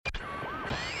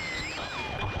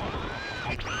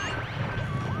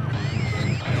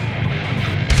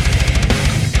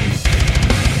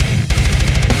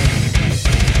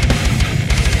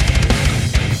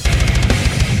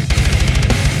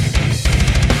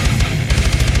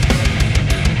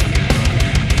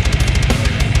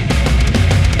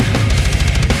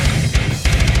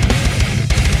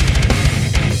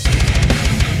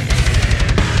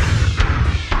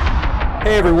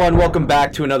Hey everyone, welcome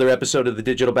back to another episode of the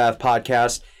Digital Bath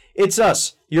Podcast. It's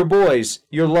us, your boys,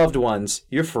 your loved ones,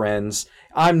 your friends.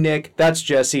 I'm Nick, that's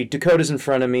Jesse, Dakota's in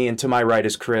front of me, and to my right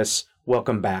is Chris.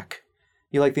 Welcome back.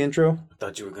 You like the intro? I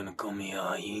thought you were gonna call me a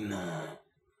hyena.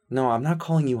 No, I'm not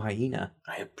calling you hyena.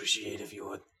 I appreciate if you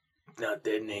would not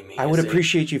dead name me. I would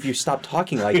appreciate you if you stopped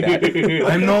talking like that.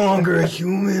 I'm no longer a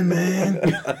human, man.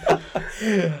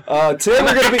 Today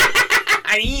we're gonna be...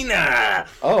 Hyena!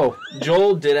 Oh.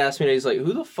 Joel did ask me, he's like,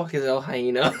 who the fuck is El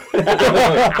Hyena?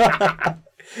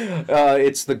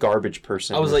 It's the garbage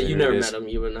person. I was like, you never met him,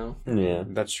 you would know. Yeah,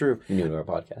 that's true. New to our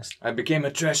podcast. I became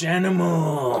a trash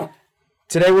animal.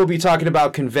 Today we'll be talking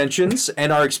about conventions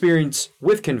and our experience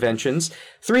with conventions.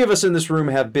 3 of us in this room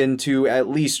have been to at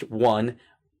least one.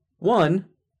 The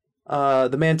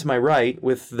man to my right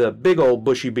with the big old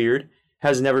bushy beard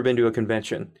has never been to a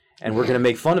convention. And we're going to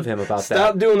make fun of him about that.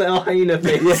 Stop doing the El Hyena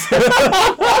face.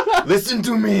 Listen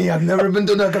to me, I've never been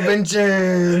to the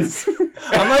conventions.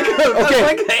 I'm like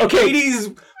an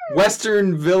 80s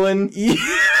Western villain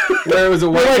where it was a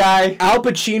white guy. Al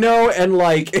Pacino and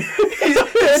like...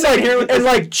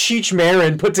 Cheech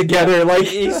Marin put together. Like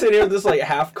He's sitting here with this like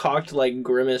half-cocked like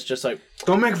grimace, just like...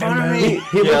 Don't make fun of me.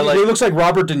 He looks like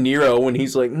Robert De Niro when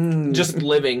he's like... Just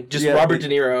living. Just Yeah, Robert De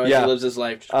Niro as he lives his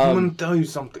life. I'm gonna tell you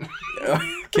something.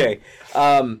 Okay.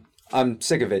 I'm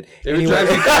sick of it.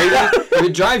 If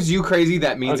it drives you crazy,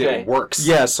 that means Okay. it works.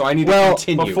 Yes. So I need to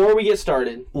continue. Before we get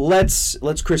started... Let's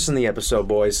christen the episode,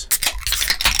 boys.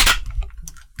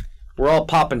 We're all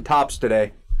popping tops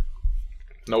today.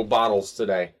 No bottles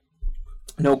today.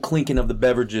 No clinking of the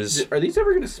beverages. Are these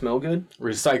ever going to smell good?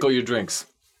 Recycle your drinks.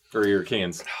 Or your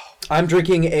cans. I'm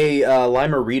drinking a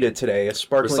Lime-A-Rita today, a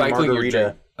sparkling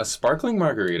margarita. A sparkling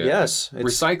margarita? Yes.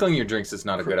 Recycling your drinks is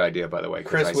not a good idea, by the way.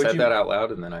 Chris, Because I said that out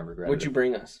loud and then I regret it. What'd you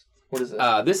bring us? What is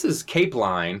this? This is Cape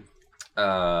Line.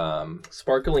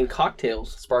 Sparkling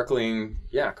cocktails. Sparkling,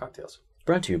 cocktails.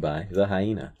 Brought to you by The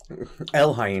Hyena.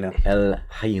 El Hyena. El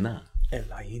Hyena. El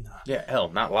Hyena. Yeah, hell,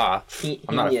 not la.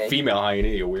 I'm not a female hyena,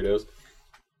 you weirdos.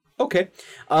 Okay.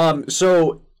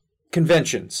 So,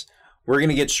 conventions. We're going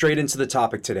to get straight into the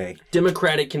topic today.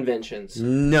 Democratic conventions.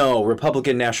 No,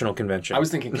 Republican National Convention. I was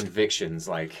thinking convictions,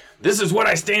 like, this is what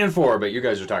I stand for, but you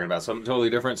guys are talking about something totally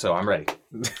different, so I'm ready.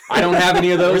 I don't have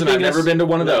any of those, and I've never been to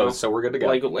one of those, so we're good to go.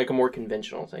 Like a more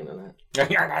conventional thing than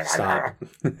that. Stop.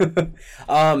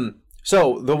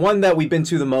 So, the one that we've been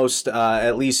to the most,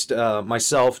 at least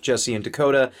myself, Jesse, and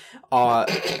Dakota.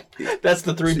 That's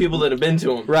the 3 people that have been to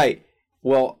them. Right.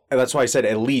 Well, that's why I said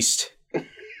at least.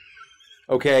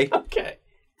 Okay? Okay.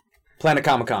 Planet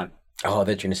Comic-Con. Oh, I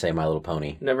bet you're going to say My Little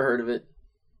Pony. Never heard of it.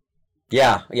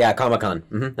 Yeah,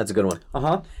 Comic-Con. That's a good one.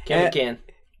 Uh-huh. Can.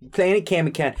 Planet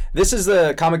Comic-Con. This is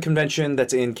the comic convention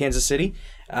that's in Kansas City.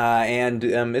 And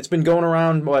it's been going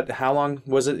around, how long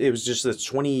was it? It was just the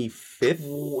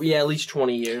 25th? Yeah, at least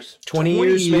 20 years. 20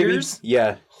 years, maybe?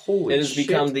 Yeah. Holy It has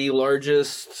become the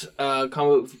largest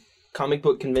comic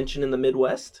book convention in the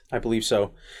Midwest. I believe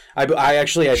so. I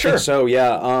think so,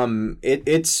 yeah.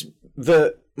 It's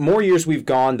the more years we've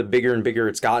gone, the bigger and bigger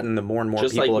it's gotten, the more and more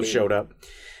Just people like have me. showed up.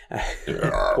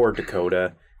 Poor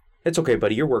Dakota. It's okay,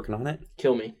 buddy. You're working on it.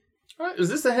 Kill me. Is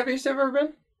this the heaviest you've ever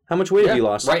been? How much weight have you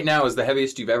lost? Right now is the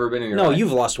heaviest you've ever been in your life. No,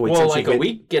 you've lost weight Well, since like you've a been...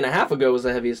 week and a half ago was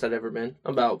the heaviest I'd ever been.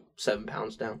 About 7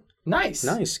 pounds down. Nice.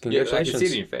 Nice. Yeah, I Congratulations. can see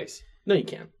it in your face. No, you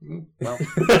can't. Well,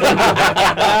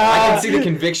 I can see the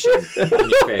conviction in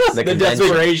your face. The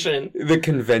desperation. The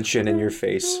convention in your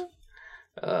face.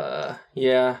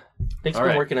 Yeah. Nick's All been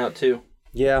right. working out too.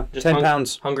 Yeah, Just 10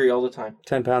 pounds. Hungry all the time.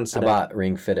 10 pounds I today. bought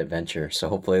Ring Fit Adventure, so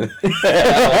hopefully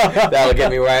that'll get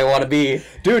me where I want to be.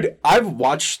 Dude, I've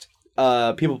watched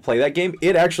people play that game.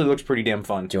 It actually looks pretty damn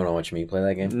fun. Do you want to watch me play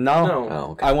that game? No.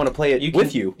 Oh, okay. I want to play it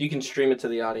with you. You can stream it to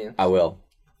the audience. I will.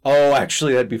 Oh,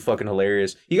 actually, that'd be fucking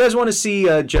hilarious. You guys want to see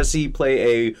Jesse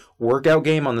play a workout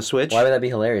game on the Switch? Why would that be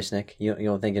hilarious, Nick? You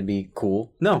don't think it'd be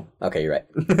cool? No. Okay, you're right.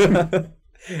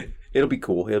 It'll be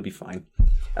cool. It'll be fine.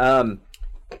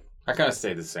 I kind of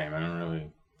stay the same. I don't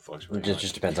really fluctuate. It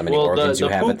just depends how many Well, organs the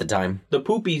you have poop- at the time. The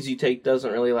poopies you take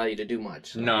doesn't really allow you to do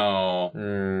much. No.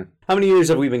 How many years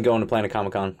have we been going to Planet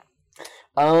Comic-Con?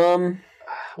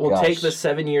 We'll Gosh. take the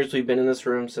 7 years we've been in this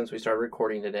room since we started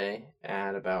recording today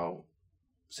at about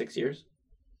 6 years.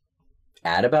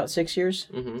 At about 6 years?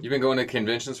 Mm-hmm. You've been going to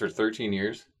conventions for 13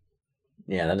 years?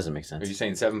 Yeah, that doesn't make Are sense. you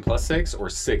saying 7 plus 6 or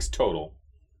 6 total?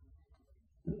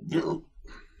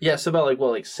 Yeah, so about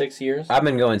like 6 years. I've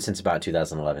been going since about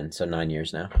 2011, so 9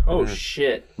 years now. Oh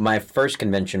shit! My first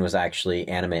convention was actually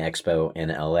Anime Expo in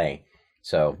LA.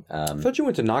 So, I thought you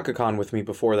went to NakaCon with me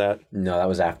before that. no, that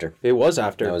was after. It was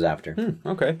after. That was after.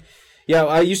 Okay. Yeah,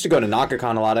 I used to go to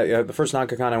NakaCon a lot. The first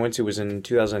NakaCon I went to was in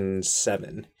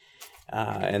 2007.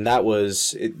 And it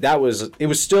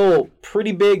was still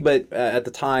pretty big, but at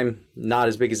the time, not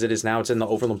as big as it is now. It's in the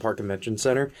Overland Park Convention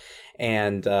Center.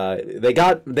 And they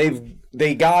got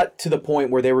to the point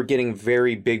where they were getting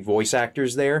very big voice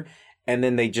actors there, and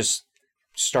then they just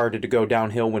started to go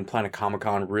downhill when Planet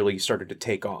Comic-Con really started to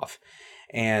take off.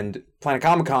 And Planet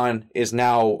Comic-Con is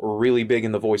now really big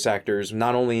in the voice actors,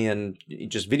 not only in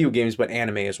just video games, but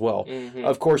anime as well. Mm-hmm.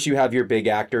 Of course, you have your big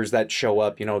actors that show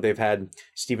up. You know, they've had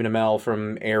Stephen Amell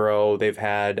from Arrow. They've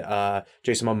had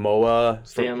Jason Momoa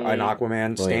from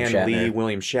Aquaman, Stan Lee,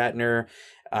 William Shatner.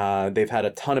 They've had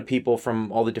a ton of people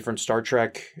from all the different Star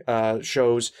Trek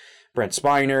shows. Brent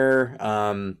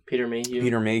Spiner. Peter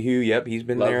Mayhew, yep, he's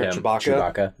been there. Him.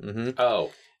 Chewbacca. Mm-hmm.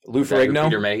 Oh. Lou Ferrigno.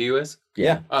 Peter Mayhew is?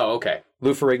 Yeah. Oh, okay.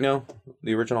 Lou Ferrigno,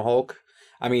 the original Hulk.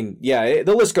 I mean, yeah,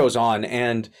 the list goes on.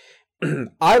 And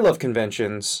I love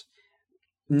conventions,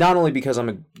 not only because I'm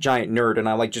a giant nerd and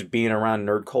I like just being around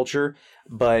nerd culture,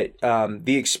 but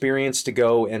the experience to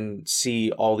go and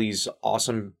see all these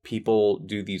awesome people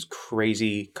do these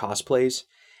crazy cosplays.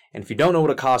 And if you don't know what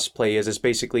a cosplay is, it's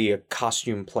basically a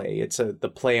costume play. It's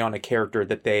the play on a character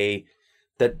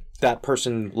that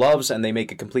person loves, and they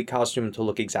make a complete costume to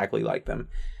look exactly like them.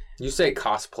 You say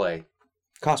cosplay.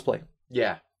 Cosplay.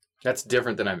 Yeah. That's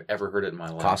different than I've ever heard it in my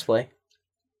life. Cosplay?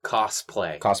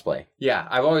 Cosplay. Yeah,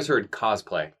 I've always heard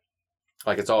cosplay.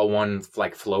 Like it's all one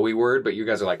like flowy word, but you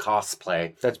guys are like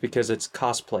cosplay. That's because it's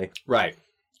cosplay. Right.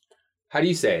 How do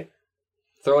you say it?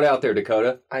 Throw it out there,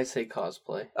 Dakota. I say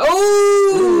cosplay.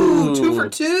 Oh! 2 for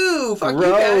 2! Fuck you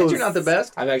guys, you're not the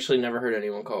best. I've actually never heard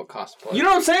anyone call it cosplay. You know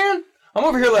what I'm saying? I'm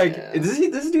over here like, is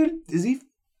this dude, is he?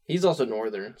 He's also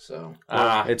northern, so.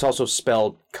 It's also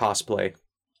spelled cosplay.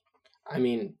 I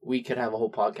mean, we could have a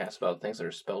whole podcast about things that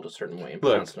are spelled a certain way and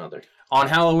pronounced another. On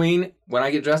Halloween, when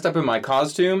I get dressed up in my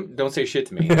costume, don't say shit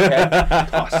to me,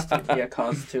 okay?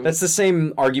 Costume. That's the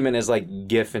same argument as like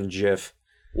GIF and GIF.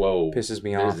 Whoa. Pisses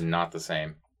me off. This is not the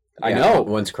same. I know.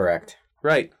 One's correct.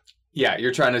 Right. Yeah,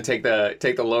 you're trying to take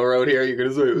the low road here. You're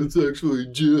gonna say it's actually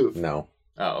GIF. No.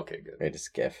 Oh, okay, good. It is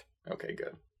GIF. Okay,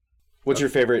 good. What's your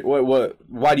favorite?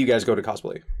 Why do you guys go to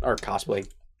cosplay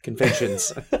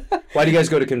conventions? Why do you guys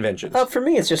go to conventions? For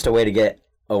me, it's just a way to get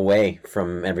away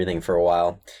from everything for a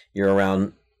while. You're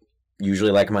around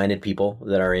usually like-minded people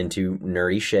that are into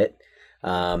nerdy shit.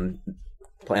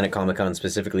 Planet Comic-Con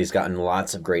specifically has gotten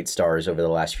lots of great stars over the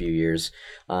last few years.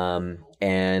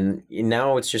 And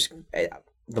now it's just,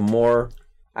 the more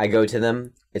I go to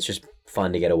them, it's just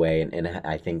fun to get away and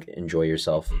I think enjoy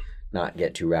yourself, not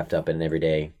get too wrapped up in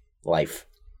everyday life.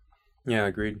 Yeah,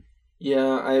 agreed.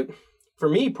 Yeah, for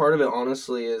me, part of it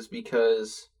honestly is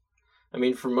because, I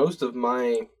mean, for most of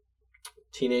my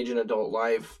teenage and adult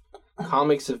life,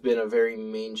 comics have been a very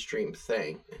mainstream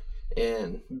thing.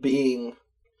 And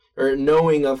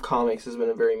knowing of comics has been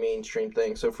a very mainstream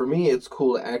thing. So for me, it's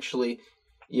cool to actually,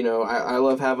 you know, I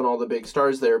love having all the big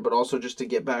stars there, but also just to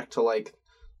get back to like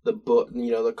the book,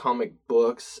 you know, the comic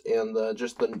books and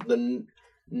the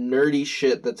nerdy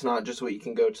shit that's not just what you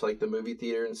can go to like the movie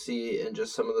theater and see, and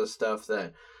just some of the stuff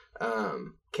that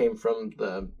came from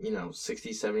the, you know,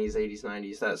 60s, 70s, 80s,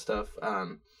 90s, that stuff.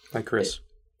 Like Chris.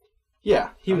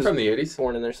 Yeah, he was from the 80s.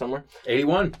 Born in there somewhere.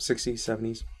 81. 60s,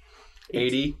 70s.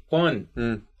 81.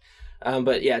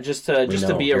 But yeah, just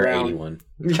to be around 81.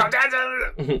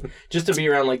 just to be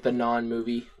around like the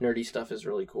non-movie nerdy stuff is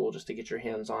really cool, just to get your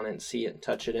hands on it and see it and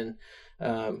touch it and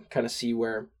kind of see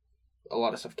where a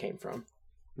lot of stuff came from.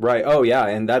 Right. Oh yeah,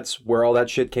 and that's where all that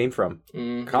shit came from.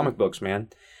 Mm-hmm. Comic books, man.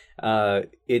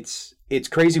 It's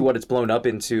crazy what it's blown up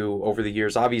into over the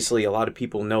years. Obviously, a lot of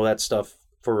people know that stuff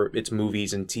for its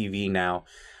movies and TV now,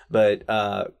 but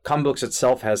comic books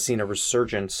itself has seen a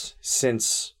resurgence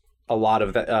since a lot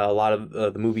of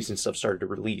the movies and stuff started to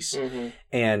release. Mm-hmm.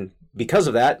 And because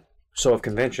of that, so have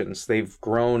conventions. They've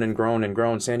grown and grown and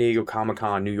grown. San Diego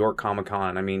Comic-Con, New York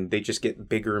Comic-Con. I mean, they just get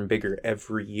bigger and bigger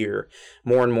every year.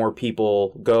 More and more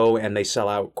people go and they sell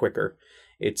out quicker.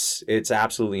 It's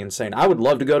absolutely insane. I would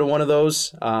love to go to one of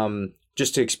those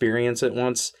just to experience it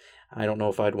once. I don't know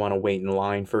if I'd want to wait in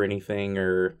line for anything,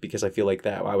 or because I feel like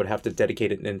that I would have to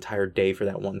dedicate an entire day for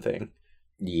that one thing.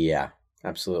 Yeah,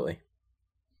 absolutely.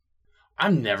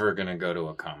 I'm never going to go to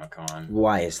a Comic-Con.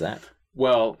 Why is that?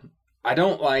 Well, I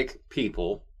don't like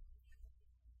people.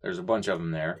 There's a bunch of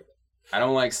them there. I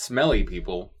don't like smelly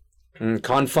people.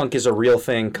 Con-funk is a real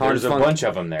thing. There's a bunch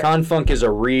of them there. Con-funk is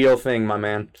a real thing, my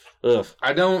man. Ugh.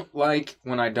 I don't like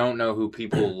when I don't know who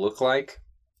people look like.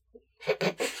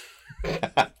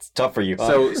 It's tough for you.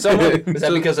 So someone is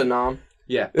that because of Nom?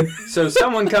 Yeah. So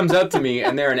someone comes up to me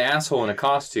and they're an asshole in a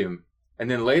costume, And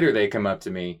then later they come up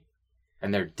to me,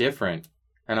 and they're different.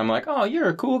 And I'm like, oh, you're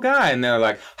a cool guy. And they're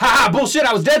like, ha, bullshit,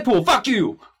 I was Deadpool, fuck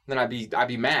you. And then I'd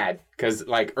be mad. Because,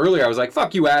 like, earlier I was like,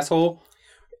 fuck you, asshole.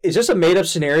 Is this a made-up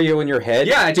scenario in your head?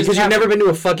 Yeah, because you've never been to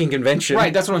a fucking convention.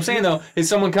 Right, that's what I'm saying, though. Is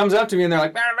someone comes up to me and they're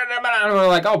like, and I'm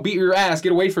like, I'll beat your ass,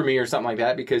 get away from me, or something like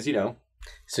that, because, you know.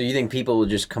 So you think people will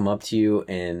just come up to you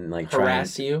and, like,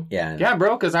 harass you? Yeah. Yeah,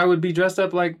 bro, because I would be dressed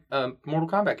up like a Mortal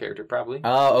Kombat character, probably.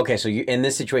 Oh, okay. So you, in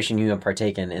this situation, you have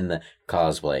partaken in the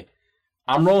cosplay.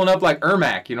 I'm rolling up like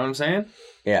Ermac, you know what I'm saying?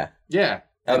 Yeah. Yeah.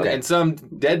 Okay. And some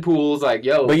Deadpool's like,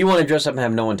 yo. But you want to dress up and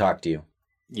have no one talk to you.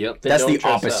 Yep. That's the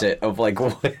opposite of, like,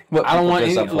 what I don't want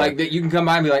any, up like, that you can come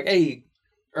by and be like, hey,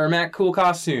 Ermac, cool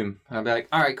costume. And I'll be like,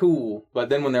 all right, cool. But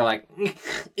then when they're like,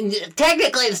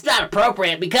 technically it's not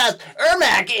appropriate because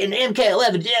Ermac in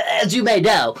MK11, as you may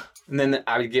know. and then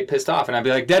I would get pissed off and I'd be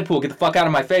like, Deadpool, get the fuck out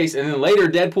of my face. And then later,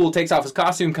 Deadpool takes off his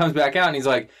costume, comes back out, and he's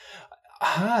like,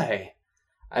 hi.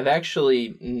 I've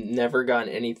actually never gotten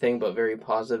anything but very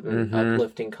positive and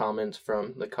uplifting comments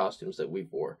from the costumes that we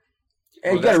wore.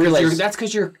 You gotta realize that's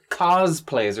because your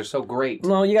cosplays are so great.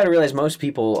 No, you gotta realize most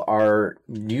people are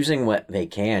using what they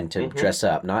can to dress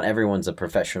up. Not everyone's a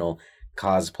professional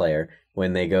cosplayer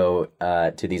when they go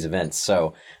to these events.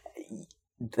 So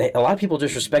a lot of people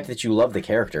just respect that you love the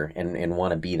character and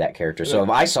want to be that character. So if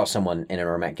I saw someone in an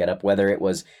Ermac getup, whether it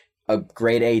was a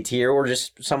grade A tier or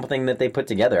just something that they put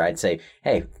together, I'd say,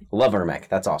 hey, love Ermac.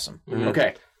 That's awesome. Mm-hmm.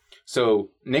 Okay. So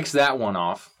nix that one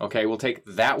off. Okay, we'll take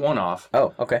that one off.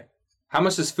 Oh, okay. How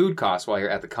much does food cost while you're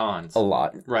at the cons? A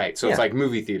lot. Right. So it's like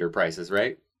movie theater prices,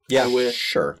 right? Yeah.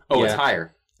 Sure. Oh, it's Yeah.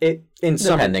 higher.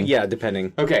 Depending. Yeah,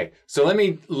 depending. Okay. So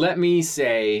let me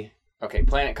say, okay,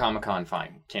 Planet Comic-Con,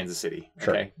 fine. Kansas City.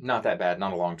 Sure. Okay. Not that bad.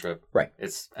 Not a long trip. Right.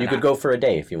 It's You could go for a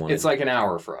day if you wanted. It's like an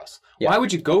hour for us. Yeah. Why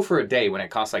would you go for a day when it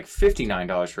costs like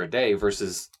 $59 for a day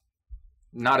versus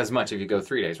not as much if you go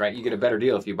 3 days, right? You get a better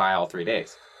deal if you buy all 3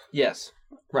 days. Yes.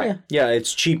 Right. Yeah,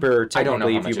 it's cheaper I don't know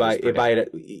technically how if much you buy it is per it. Buy it.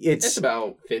 It's It's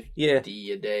about 50 yeah.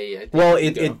 a day. I think Well,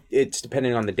 if you go. it's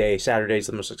depending on the day. Saturday's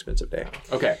the most expensive day.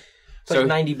 Okay. It's like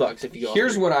 $90 if you go.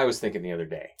 Here's what I was thinking the other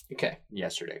day. Okay.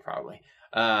 Yesterday, probably.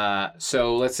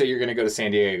 So let's say you're going to go to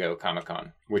San Diego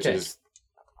Comic-Con, which Okay. is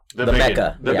The big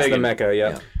Mecca. one. The Yeah. big The one. Mecca,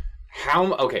 yeah.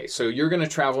 Okay, so you're going to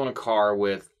travel in a car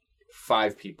with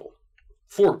 5 people.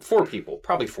 Four people.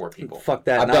 Probably 4 people. Fuck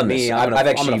that. I've not done me. this. I'm I've gonna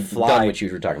actually fly. done what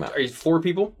you were talking about. Are you 4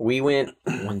 people? We went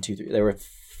 1, 2, 3. There were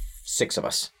 6 of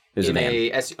us. It was a In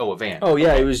van. a van. Oh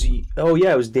yeah, it was. Oh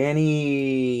yeah, it was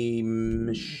Danny.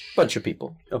 Bunch of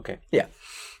people. Okay.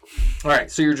 All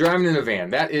right, so you're driving in a van.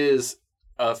 That is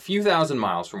a few thousand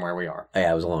miles from where we are.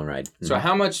 Yeah, it was a long ride. So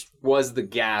how much was the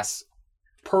gas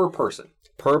per person?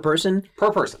 Per person, Per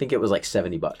I person. think it was like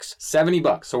 $70.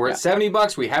 $70. So we're at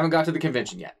 $70. We haven't got to the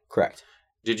convention yet. Correct.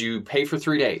 Did you pay for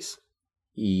 3 days?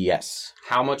 Yes.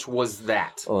 How much was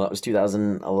that? Well, that was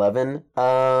 2011.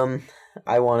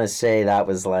 I want to say that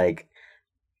was like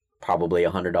probably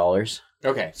 $100.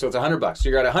 Okay, so it's $100. So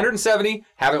you're at 170.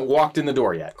 Haven't walked in the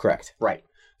door yet. Correct. Right.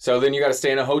 So then you got to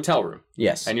stay in a hotel room,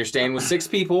 Yes. and you're staying with 6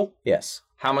 people. Yes.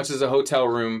 How much is a hotel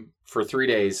room for 3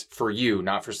 days for you,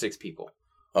 not for 6 people?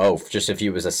 Oh, just if it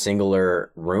was a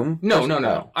singular room?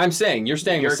 No. I'm saying you're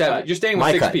staying with 7. cut. You're staying with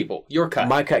My 6 cut. people. Your cut.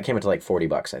 My cut came up to like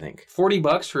 $40, I think.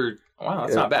 $40 for. Wow,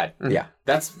 that's not bad. Yeah.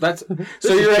 That's.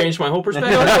 So you changed my whole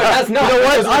perspective. That's not. You know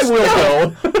what? I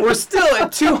will go. We're still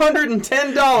at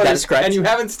 $210. That's correct. And you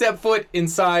haven't stepped foot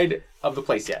inside of the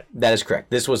place yet. That is correct.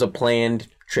 This was a planned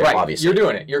trip, Right. obviously. You're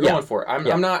doing it. You're Yeah. going for it. I'm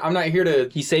Yeah. not here to.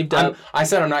 He saved I'm- up. I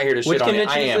said I'm not here to shit Which on it.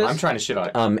 convention I is am. this? I'm trying to shit on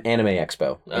it. Anime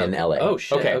Expo in LA. Oh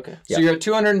shit. Okay. Okay. So you're at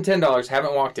 $210.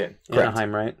 Haven't walked in.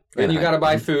 Anaheim, right? Then you got to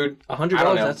buy food. $100. I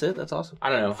don't know. That's it. That's awesome. I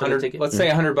don't know. For the 100. ticket. Let's say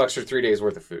 $100 for 3 days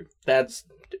worth of food. That's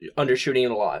undershooting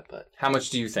it a lot, but How much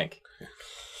do you think?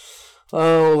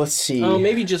 Oh, let's see.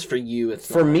 maybe just for you. It's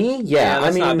For not. me, yeah. that's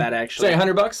I mean, not bad actually. Say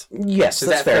 $100. yes, Is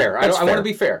that's that fair? That's I want to fair.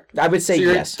 be fair. I would say So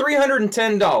you're yes. at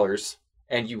 $310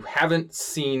 and you haven't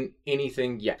seen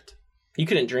anything yet. You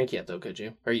couldn't drink yet though, could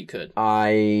you? Or you could.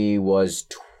 I was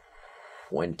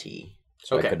 20,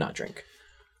 so Okay. I could not drink.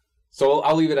 So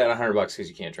I'll leave it at $100 because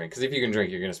you can't drink. Because if you can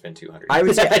drink, you're going to spend $200. I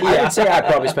would say I Yeah. would say I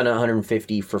probably spent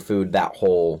 $150 for food that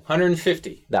whole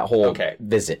 $150. okay. Okay.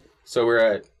 visit. So we're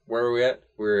at where are we at?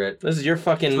 We're at This is your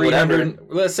fucking whatever. 300.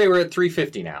 Let's say we're at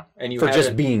 $350 now, and you For just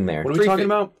haven't- being there. What are we talking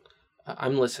 350. about?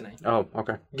 I'm listening. Oh,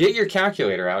 okay. Get your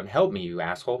calculator out and help me, you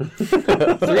asshole.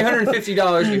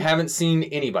 $350. You haven't seen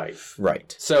anybody.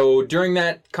 Right. So during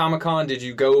that Comic-Con, did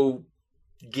you go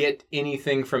get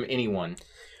anything from anyone?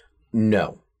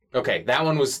 No. Okay, that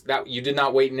one was that you did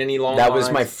not wait in any long That was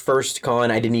lines? my first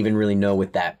con. I didn't even really know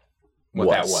what that What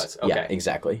that was, Yeah, okay.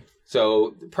 exactly.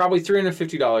 So probably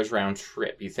 $350 round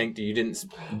trip. You think you didn't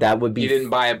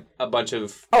buy a bunch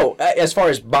of... Oh, as far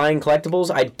as buying collectibles,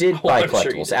 I did buy I'm sure you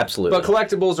collectibles, did. absolutely. But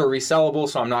collectibles are resellable,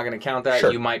 so I'm not going to count that.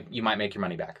 Sure. You might make your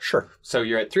money back. Sure. So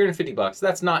you're at $350.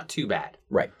 That's not too bad.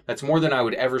 Right. That's more than I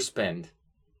would ever spend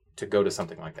to go to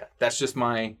something like that. That's just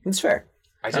my... It's fair.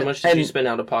 How much did you spend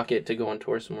out of pocket to go on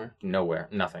tour somewhere? Nowhere.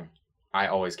 Nothing. I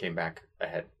always came back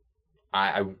ahead.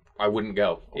 I wouldn't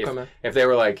go. Okay, if they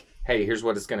were like, hey, here's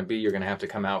what it's going to be, you're going to have to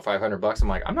come out $500, I'm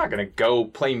like, I'm not going to go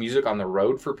play music on the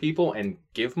road for people and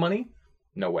give money.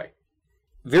 No way.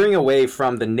 Veering away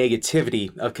from the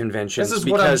negativity of conventions. This is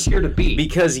what I'm here to be.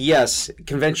 Because, yes,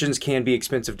 conventions can be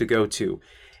expensive to go to.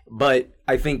 But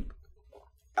I think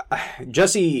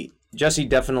Jesse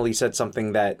definitely said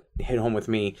something that hit home with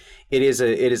me. It is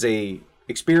a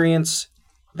experience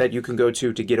that you can go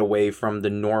to get away from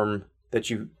the norm that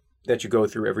you go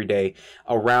through every day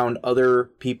around other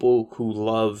people who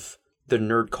love the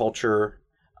nerd culture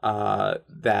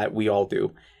that we all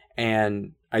do.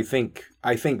 And I think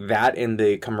that and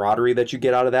the camaraderie that you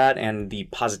get out of that and the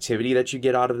positivity that you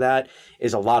get out of that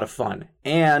is a lot of fun.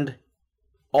 And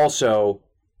also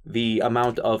the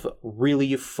amount of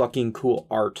really fucking cool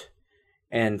art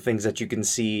and things that you can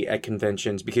see at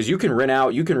conventions, because you can rent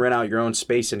out your own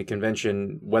space in a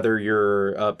convention, whether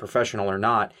you're a professional or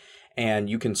not, and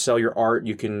you can sell your art.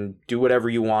 You can do whatever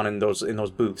you want in those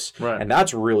booths, right? And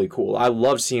that's really cool. I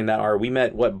love seeing that art. We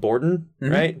met Borden,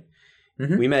 right?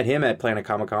 Mm-hmm. We met him at Planet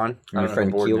Comic Con. My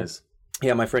friend Borden is.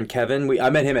 Yeah, my friend Kevin. I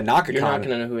met him at NakaCon. You're not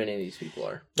gonna know who any of these people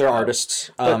are. They're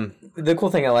artists. The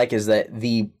cool thing I like is that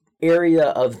the area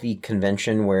of the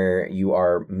convention where you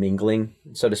are mingling,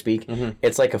 so to speak,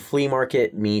 it's like a flea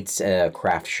market meets a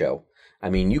craft show. I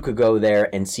mean, you could go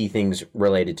there and see things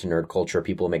related to nerd culture.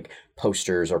 People make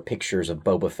posters or pictures of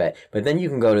Boba Fett. But then you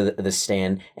can go to the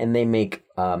stand and they make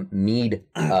mead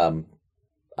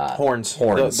horns.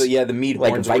 The mead like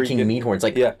horns. Viking mead horns.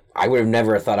 I would have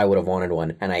never thought I would have wanted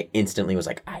one. And I instantly was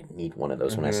like, I need one of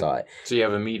those when I saw it. So you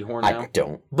have a mead horn now? I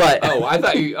don't. But I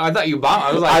thought you bought.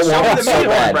 I was like, I show me want the it so mead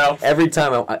horn, bad. bro. Every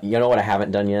time, you know what I haven't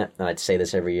done yet? And I'd say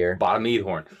this every year. Bought a mead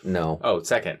horn. No. Oh,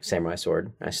 second. Samurai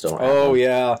sword. I still don't have Oh one.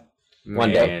 yeah.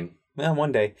 One day. Yeah,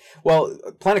 one day. Well,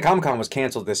 Planet Comic Con was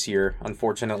canceled this year,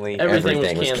 unfortunately. Everything was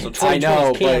Everything was canceled. I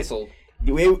know, 2020 was canceled.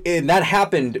 And that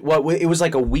happened. It was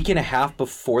like a week and a half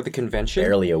before the convention.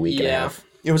 Barely a week and a half.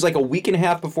 It was like a week and a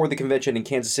half before the convention, and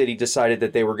Kansas City decided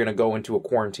that they were going to go into a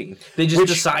quarantine. They just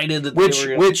decided that they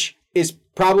were which is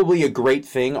probably a great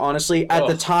thing, honestly. At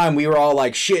the time, we were all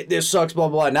like, "Shit, this sucks." Blah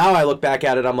blah. Now I look back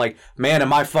at it, I'm like, "Man,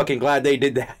 am I fucking glad they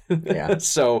did that." Yeah.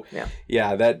 So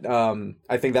yeah, that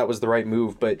I think that was the right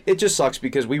move, but it just sucks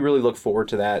because we really look forward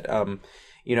to that.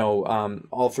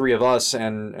 All three of us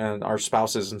and our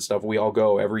spouses and stuff, we all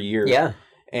go every year. Yeah.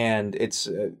 And it's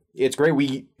great.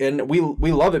 We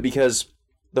love it because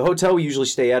the hotel we usually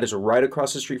stay at is right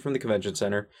across the street from the convention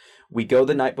center. We go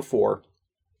the night before.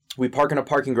 We park in a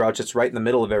parking garage that's right in the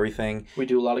middle of everything. We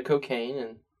do a lot of cocaine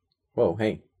and. Whoa,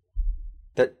 hey.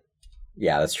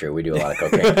 Yeah, that's true. We do a lot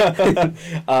of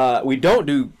cocaine. We don't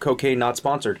do cocaine, not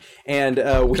sponsored. And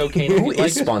cocaine. Who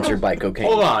is sponsored by cocaine?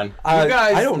 Hold on. You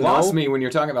guys I don't lost know. me when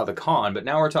you're talking about the con, but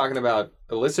now we're talking about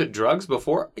illicit drugs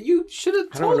before. You should have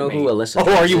I told don't know me. who illicit.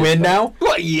 are you in now?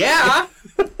 Well, yeah.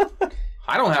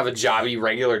 I don't have a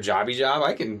regular jobby job.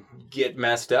 I can get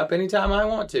messed up anytime I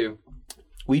want to.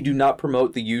 We do not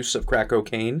promote the use of crack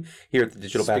cocaine here at the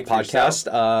Digital Bath Speak for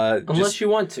Podcast. Unless you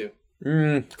want to.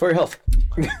 For your health.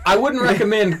 I wouldn't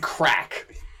recommend crack.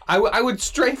 I would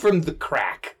stray from the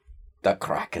crack. The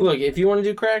Kraken. Look, if you want to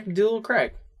do crack, do a little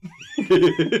crack.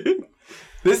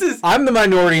 I'm the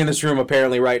minority in this room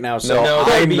apparently right now, so No, I'm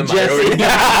that'd be the Jesse.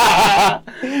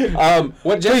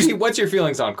 minority. Jesse, what's your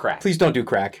feelings on crack? Please don't do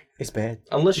crack. It's bad.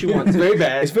 Unless you want It's to. very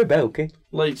bad. It's very bad, okay?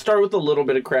 Like, start with a little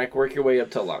bit of crack, work your way up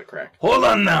to a lot of crack. Hold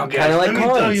on now, guys. Kinda like Let me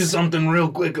tell cons. you something real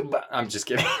quick about... I'm just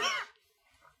kidding.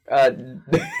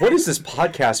 What is this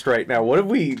podcast right now? What have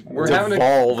we having a-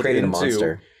 devolved Creating a into?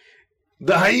 monster.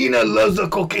 The hyena loves the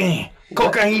cocaine.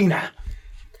 Cocaina.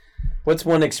 What's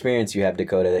one experience you have,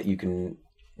 Dakota, that you can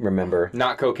remember?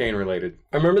 Not cocaine related.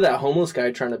 I remember that homeless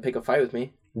guy trying to pick a fight with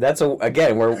me. That's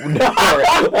again, we're going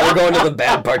to the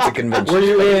bad parts of convention. Were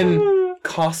you in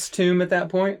costume at that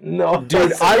point? No.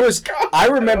 Dude, I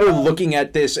remember looking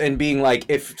at this and being like,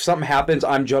 if something happens,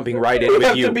 I'm jumping right in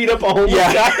with you. to beat up a homeless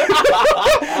Yeah. guy.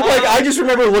 Like, I just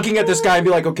remember looking at this guy and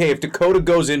be like, okay, if Dakota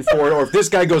goes in for it, or if this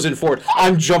guy goes in for it,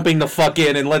 I'm jumping the fuck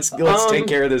in and let's take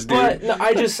care of this dude. But no,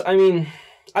 I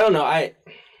don't know.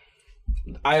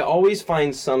 I always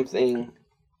find something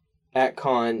at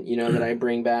con, that I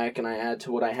bring back and I add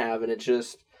to what I have, and it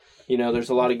just, there's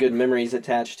a lot of good memories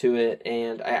attached to it,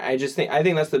 and I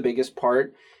think that's the biggest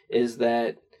part is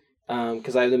that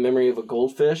because I have the memory of a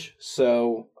goldfish,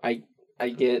 so I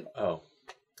get. Oh,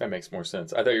 that makes more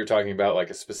sense. I thought you were talking about like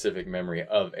a specific memory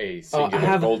of a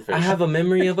singular goldfish. I have a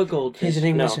memory of a goldfish. His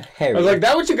name was Harry. I was like,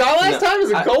 that what you got last time?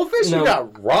 Is a goldfish? no. You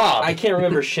got robbed. I can't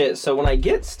remember shit. So when I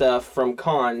get stuff from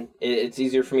con, it's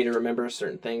easier for me to remember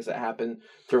certain things that happen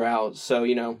throughout. So,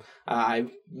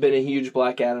 I've been a huge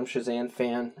Black Adam Shazam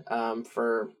fan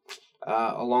for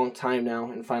a long time now,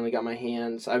 and finally got my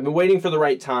hands. I've been waiting for the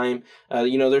right time.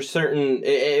 There's certain,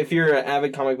 if you're an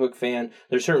avid comic book fan,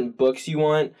 there's certain books you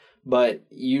want, but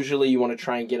usually you want to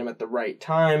try and get them at the right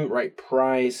time, right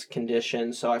price,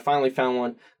 condition. So I finally found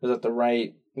one that was at the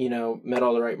right, met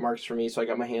all the right marks for me. So I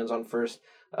got my hands on first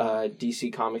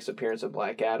DC Comics appearance of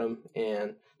Black Adam,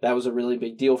 and that was a really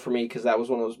big deal for me because that was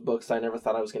one of those books I never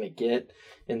thought I was going to get.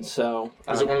 And so...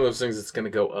 Is it one of those things that's going to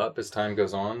go up as time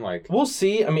goes on? Like, we'll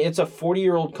see. I mean, it's a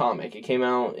 40-year-old comic. It came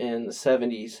out in the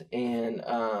 70s, and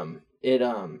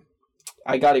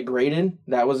I got it graded.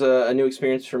 That was a new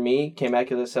experience for me. Came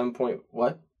back as a 7 point...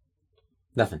 What?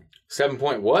 Nothing. 7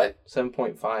 point what?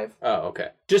 7.5. Oh, okay.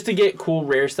 Just to get cool,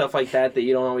 rare stuff like that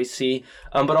you don't always see.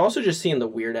 But also just seeing the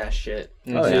weird-ass shit,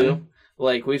 too. Yeah.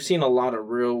 Like, we've seen a lot of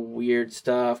real weird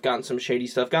stuff, gotten some shady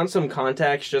stuff, gotten some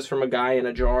contacts just from a guy in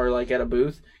a jar, like, at a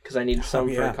booth, because I needed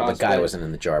some for a cosplay. The guy wasn't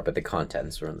in the jar, but the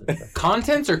contents were in the jar.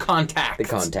 Contents or contacts? The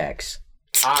contacts.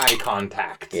 Eye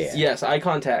contact. Yeah. Yes, eye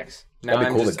contacts. Now That'd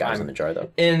be cool. The guy was in the jar, though.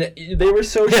 And they were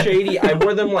so shady. I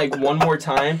wore them like one more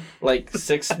time, like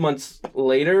 6 months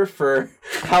later for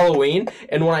Halloween.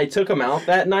 And when I took them out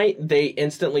that night, they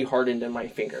instantly hardened in my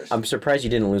fingers. I'm surprised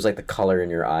you didn't lose like the color in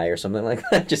your eye or something like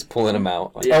that. Just pulling them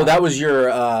out. Like, Yeah. Oh, that was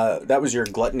your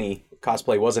gluttony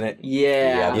cosplay, wasn't it?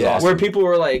 Yeah, it was awesome. Where people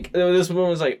were like, this woman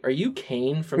was like, "Are you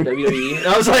Kane from WWE?" And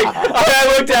I was like,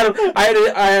 I looked at him.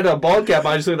 I had a bald cap.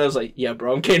 I just looked. I was like, "Yeah,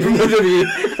 bro, I'm Kane from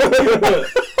WWE."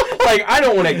 Like, I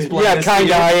don't want to explain. Yeah, this kind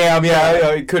to of. you. I am. Yeah,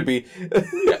 it could be.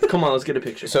 Yeah, come on, let's get a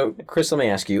picture. So, Chris, let me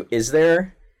ask you: is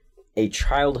there a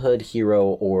childhood hero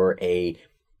or a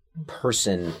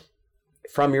person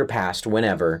from your past,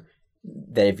 whenever,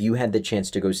 that if you had the chance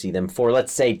to go see them for,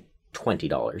 let's say,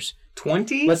 $20,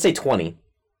 20? let's say 20,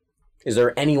 is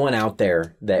there anyone out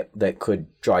there that could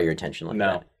draw your attention like No.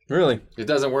 that? Really? It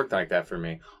doesn't work like that for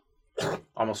me.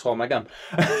 Almost swallowed my gum.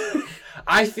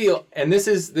 I feel, and this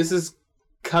is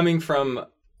coming from,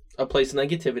 a place of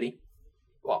negativity.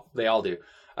 well, they all do.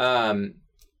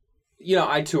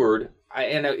 I toured,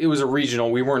 and it was a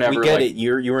regional. We weren't ever. We get like, it.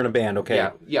 You were in a band, okay?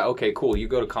 Yeah. Okay. Cool. You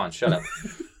go to cons. Shut up.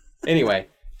 Anyway,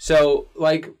 so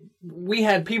like we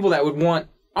had people that would want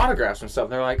autographs and stuff.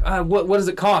 They're like, "What does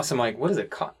it cost?" I'm like, "What does it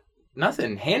cost?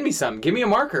 Nothing. Hand me something. Give me a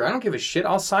marker. I don't give a shit.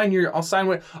 I'll sign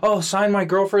what? Oh, sign my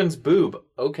girlfriend's boob.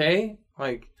 Okay.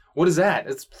 Like, what is that?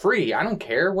 It's free. I don't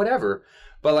care. Whatever.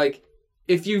 But like,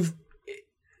 if you've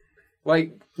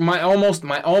like my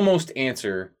almost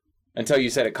answer until you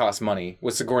said it costs money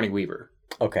was Sigourney Weaver.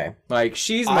 Okay. Like,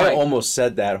 she's I almost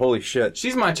said that. Holy shit.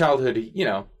 she's my childhood.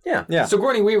 Yeah.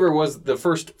 Sigourney Weaver was the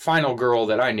first final girl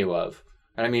that I knew of.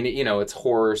 And I mean, it's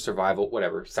horror, survival,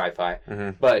 whatever, sci-fi.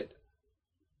 Mhm. But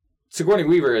Sigourney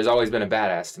Weaver has always been a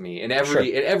badass to me. In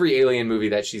every Alien movie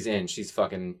that she's in, she's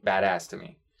fucking badass to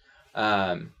me.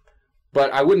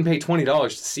 But I wouldn't pay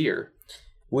 $20 to see her.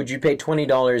 Would you pay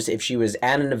 $20 if she was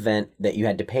at an event that you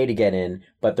had to pay to get in,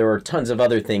 but there were tons of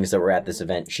other things that were at this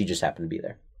event? She just happened to be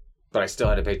there. But I still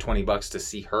had to pay $20 to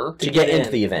see her. To get into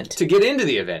in. the event. To get into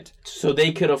the event. So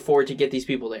they could afford to get these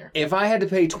people there. If I had to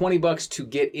pay $20 to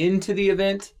get into the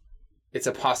event, it's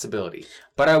a possibility.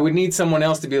 But I would need someone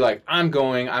else to be like, I'm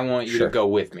going, I want you Sure. to go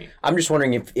with me. I'm just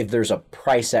wondering if there's a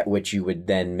price at which you would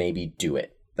then maybe do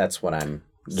it. That's what I'm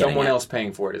getting Someone at. else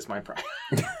paying for it is my price.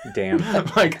 Damn.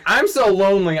 Like, I'm so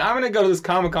lonely. I'm going to go to this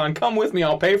Comic-Con. Come with me.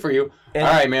 I'll pay for you. And-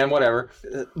 All right, man, whatever.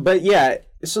 But yeah,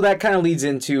 so that kind of leads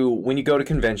into when you go to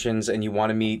conventions and you want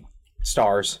to meet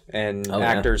stars and Oh, yeah.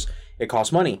 actors, it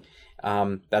costs money.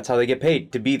 That's how they get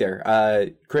paid to be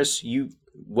there. Chris,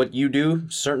 what you do,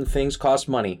 certain things cost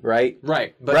money, right?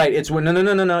 Right. But Right. It's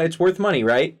no. It's worth money,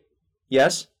 right?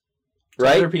 Yes.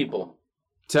 Right. Other people.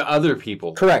 to other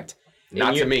people. Correct.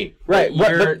 Not to you're- me. Right.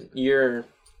 You're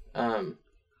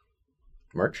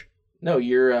Merch? no,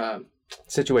 you're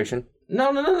Situation.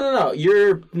 no.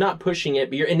 You're not pushing it,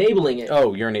 but you're enabling it.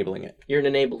 Oh, you're enabling it. You're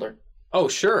an enabler. Oh,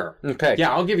 sure. Okay.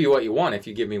 Yeah, I'll give you what you want if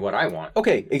you give me what I want.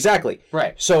 Okay. Exactly.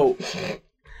 Right. So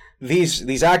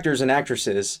these actors and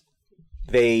actresses,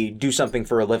 they do something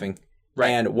for a living. Right.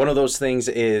 And one of those things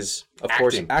is, of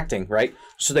course, Acting. acting, right?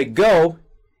 So they go,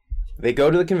 They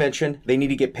go to the convention. They need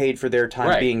to get paid for their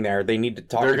time being there. They need to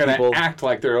talk They're to people. They're going to act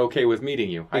like they're okay with meeting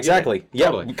you. Exactly.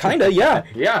 Yeah, totally. kind of, yeah.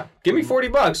 Yeah. Give me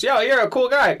 $40. Yeah, you're a cool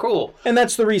guy. Cool. And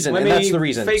that's the reason. Let me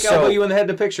fake elbow you in the head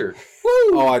to picture. Woo!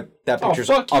 Oh, that picture's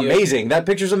amazing. That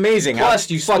picture's amazing. Plus,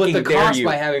 you split the cost you.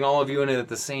 by having all of you in it at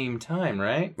the same time,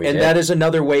 right? And that is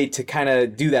another way to kind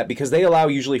of do that because they allow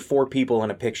usually 4 people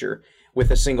in a picture with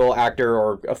a single actor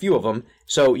or a few of them.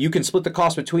 So you can split the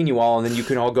cost between you all, and then you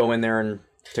can all go in there and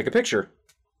take a picture.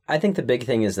 I think the big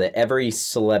thing is that every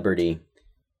celebrity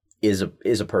is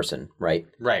a person, right?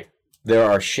 Right. There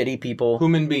are shitty people.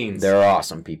 Human beings. There are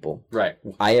awesome people. Right.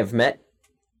 I have met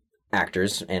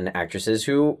actors and actresses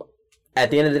who,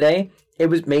 at the end of the day, it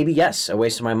was maybe, yes, a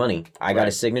waste of my money. I got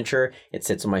a signature. It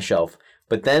sits on my shelf.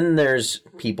 But then there's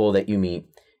people that you meet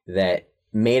that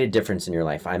made a difference in your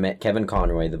life. I met Kevin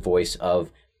Conroy, the voice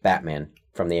of Batman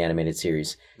from the animated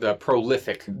series. The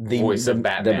prolific voice of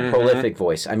Batman. The prolific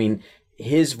voice. I mean,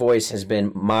 his voice has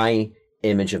been my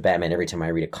image of Batman every time I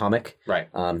read a comic. Right.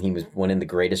 He was one of the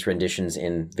greatest renditions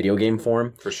in video game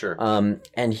form. For sure.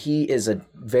 And he is a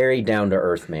very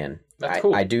down-to-earth man. That's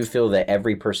cool. I do feel that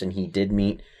every person he did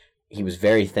meet, he was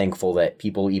very thankful that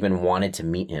people even wanted to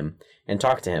meet him and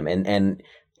talk to him. And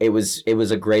it was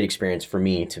a great experience for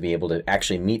me to be able to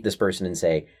actually meet this person and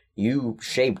say, you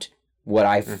shaped what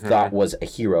I thought was a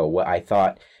hero, what I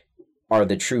thought are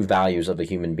the true values of a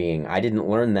human being. I didn't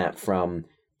learn that from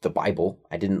the Bible.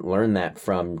 I didn't learn that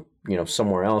from,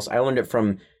 somewhere else. I learned it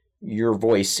from your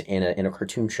voice in a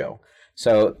cartoon show.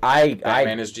 So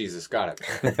Batman is Jesus. Got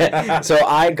it. So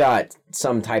I got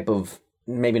some type of,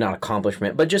 maybe not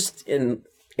accomplishment, but just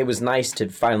it was nice to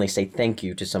finally say thank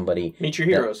you to somebody. Meet your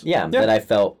heroes. That I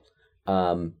felt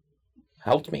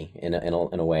helped me in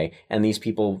a way. And these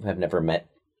people have never met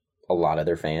a lot of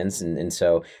their fans, and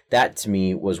so that to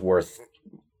me was worth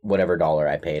whatever dollar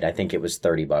I paid. I think it was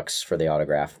 $30 for the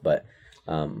autograph, but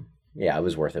it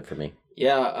was worth it for me.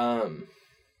 Yeah,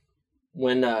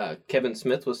 when Kevin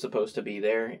Smith was supposed to be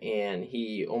there, and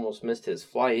he almost missed his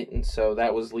flight, and so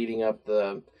that was leading up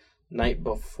the night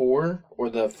before, or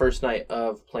the first night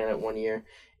of Planet One Year,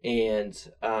 and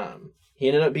he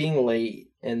ended up being late,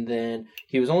 and then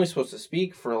he was only supposed to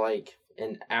speak for like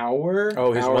an hour.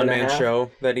 Oh, his one-man show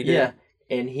that he did? Yeah,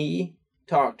 and he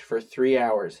talked for 3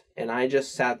 hours, and I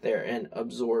just sat there and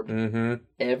absorbed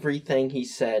everything he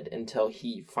said until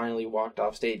he finally walked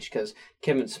off stage, because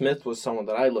Kevin Smith was someone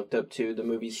that I looked up to, the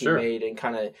movies he made, and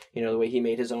kind of, the way he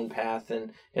made his own path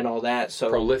and all that. So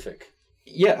prolific.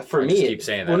 Yeah, for me. Just keep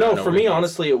saying that. Well, no, for me,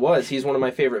 honestly, it was. He's one of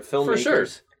my favorite filmmakers. For sure.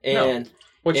 And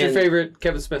what's your favorite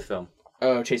Kevin Smith film?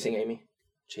 Oh, Chasing Amy.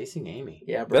 Chasing Amy.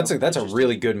 Yeah, bro. That's a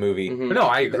really good movie. Mm-hmm. No,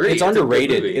 I agree. It's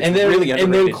underrated. It's really underrated.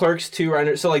 And then Clerks 2,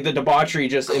 right? So like the debauchery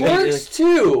just Clerks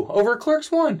 2 over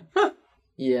Clerks 1. Huh.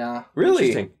 Yeah. Really?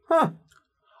 Interesting. Huh.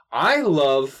 I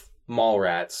love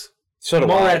Mallrats. So do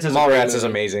Mallrats Mallrats is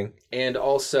amazing. And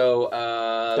also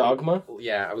Dogma?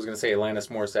 Yeah, I was going to say Alanis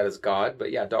Morissette is God,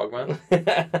 but yeah, Dogma.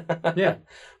 Yeah.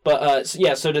 But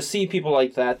so to see people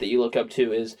like that you look up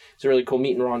to is really cool.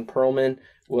 Meeting Ron Perlman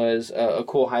was a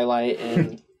cool highlight.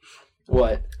 And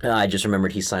what? I just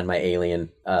remembered he signed my Alien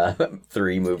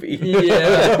 3 movie.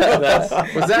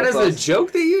 Yeah. Was that as a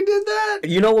joke that you did that?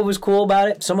 You know what was cool about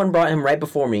it? Someone brought him right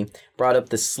before me, brought up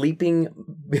the Sleeping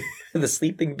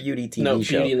Beauty TV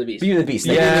show. Beauty and the Beast. Beauty and the Beast.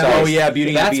 Yeah. Oh, yeah,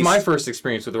 Beauty and the That's Beast. my first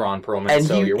experience with Ron Perlman, And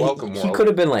so you're welcome, he world. could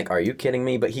have been like, are you kidding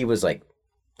me? But he was like,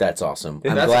 that's awesome.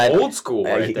 I'm That's glad. old school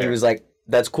right there. He was like,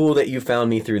 that's cool that you found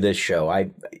me through this show. I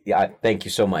thank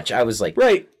you so much. I was like,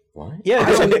 Right. what? Yeah,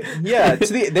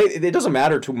 it doesn't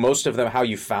matter to most of them how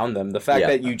you found them. The fact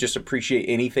that you just appreciate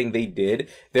anything they did,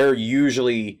 they're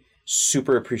usually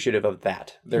super appreciative of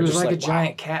that. They're He was just like a wow.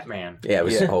 giant cat man. Yeah, it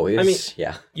was always. I mean,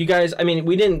 yeah. You guys,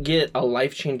 we didn't get a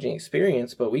life-changing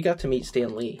experience, but we got to meet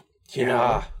Stan Lee.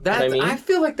 Yeah. I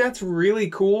feel like that's really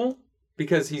cool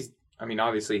because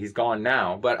obviously he's gone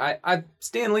now, but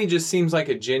Stan Lee just seems like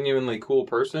a genuinely cool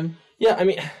person. Yeah,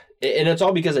 and it's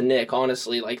all because of Nick,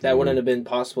 honestly. Like, that wouldn't have been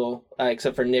possible,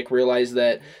 except for Nick realized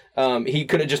that he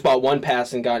could have just bought one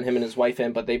pass and gotten him and his wife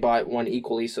in, but they bought one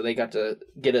equally, so they got to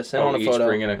get us in on a each photo.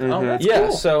 bring in oh, that's Yeah,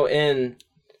 cool. so, and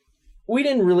we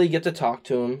didn't really get to talk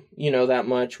to him, that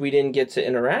much. We didn't get to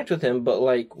interact with him, but,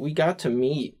 we got to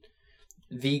meet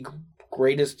the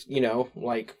greatest,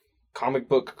 comic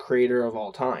book creator of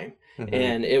all time. Mm-hmm.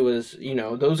 And it was,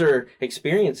 those are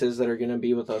experiences that are going to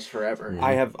be with us forever.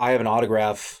 I have an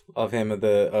autograph of him of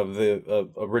the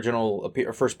original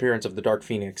first appearance of the Dark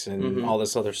Phoenix and all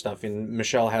this other stuff. And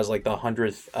Michelle has like the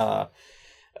 100th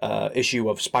issue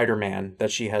of Spider-Man that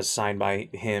she has signed by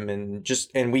him, and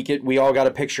we all got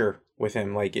a picture with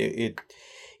him. Like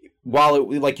while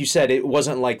it, like you said, it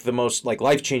wasn't like the most like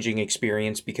life-changing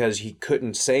experience because he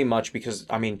couldn't say much because,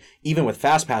 I mean, even with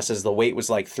fast passes, the wait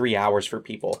was like 3 hours for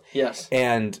people. Yes.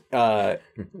 And Sorry,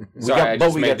 I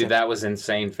just made that was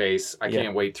insane face. I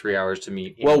can't wait 3 hours to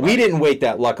meet anybody. Well, we didn't wait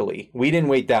that, luckily. We didn't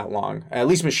wait that long. At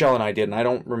least Michelle and I didn't. I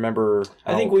don't remember.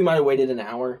 I think we might have waited an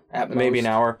hour at most. Maybe an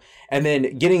hour. And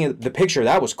then getting the picture,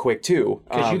 that was quick too.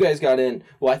 Because you guys got in.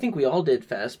 Well, I think we all did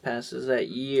fast passes that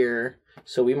year.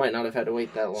 So we might not have had to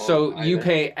wait that long. So you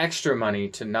pay extra money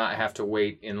to not have to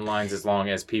wait in lines as long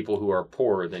as people who are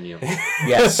poorer than you.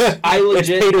 Yes. I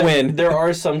legit It's pay to win. There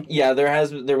are some. Yeah,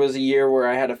 there was a year where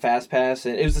I had a fast pass,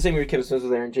 and it was the same year Kevin Smith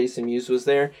was there and Jason Mewes was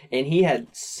there, and he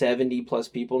had 70 plus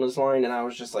people in his line, and I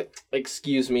was just like,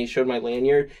 "Excuse me," showed my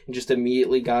lanyard, and just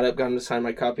immediately got up, got him to sign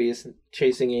my copies,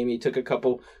 chasing Amy, took a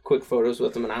couple quick photos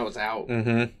with him, and I was out.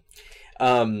 Mm-hmm.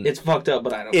 It's fucked up,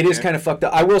 but I don't. It is kind of fucked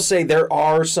up. I will say there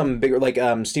are some bigger, like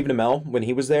Stephen Amell when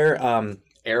he was there.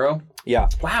 Arrow? Yeah.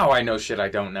 Wow, I know shit I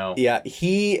don't know. Yeah,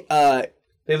 he.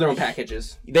 They have their own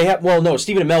packages. They have. Well, no,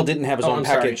 Stephen Amell didn't have his own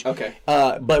package. Sorry. Okay.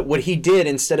 But what he did,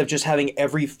 instead of just having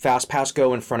every fast pass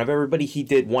go in front of everybody, he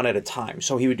did one at a time.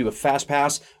 So he would do a fast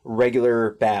pass,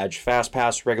 regular badge, fast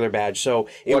pass, regular badge. So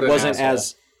it wasn't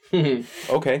as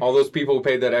okay. All those people who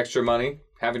paid that extra money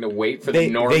having to wait for the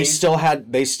normies.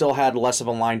 They still had less of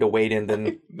a line to wait in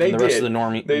than the rest of the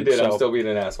normie. They did. So. I'm still being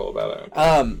an asshole about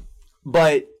it.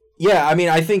 But yeah, I mean,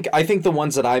 I think the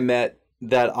ones that I met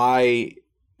that I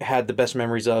had the best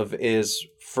memories of is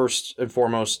first and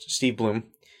foremost Steve Bloom.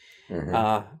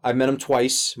 Mm-hmm. I met him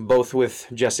twice, both with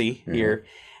Jesse here.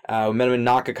 We met him in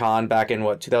NakaCon back in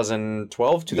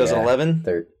 2012, 2011?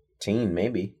 13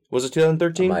 maybe. Was it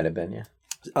 2013? Might have been,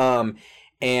 yeah.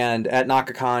 And at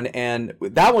NakaCon, and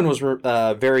that one was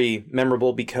very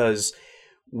memorable because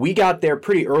we got there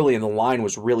pretty early and the line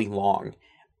was really long.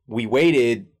 We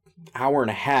waited hour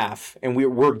and a half, and we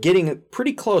were getting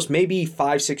pretty close, maybe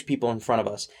 5-6 people in front of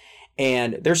us,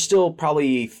 and there's still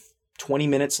probably 20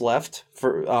 minutes left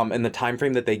for in the time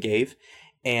frame that they gave,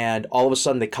 and all of a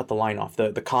sudden they cut the line off.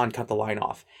 The con cut the line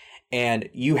off, and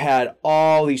you had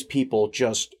all these people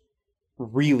just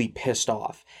really pissed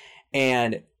off,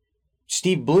 and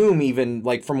Steve Bloom, even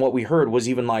like from what we heard, was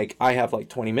even like, I have like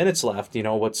 20 minutes left, you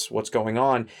know, what's going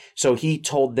on. So he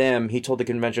told the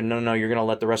convention, no, you're going to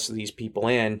let the rest of these people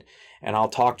in and I'll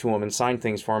talk to him and sign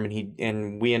things for him.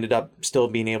 And we ended up still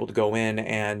being able to go in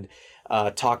and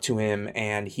talk to him.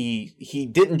 And he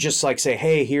didn't just like say,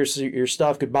 hey, here's your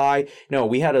stuff, goodbye. No,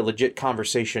 we had a legit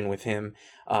conversation with him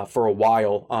for a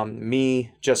while.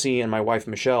 Me, Jesse, and my wife,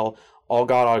 Michelle, all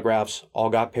got autographs, all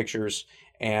got pictures.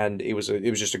 And it was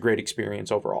just a great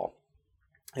experience overall.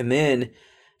 And then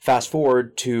fast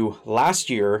forward to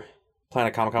last year,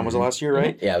 Planet Comic-Con was the last year,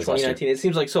 right? Yeah, it was 2019. It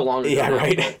seems like so long ago. Yeah,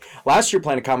 right. Last year,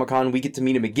 Planet Comic-Con, we get to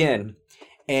meet him again.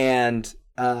 And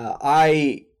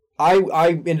I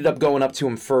ended up going up to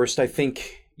him first. I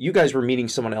think you guys were meeting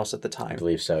someone else at the time. I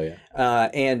believe so, yeah.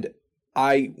 And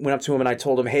I went up to him and I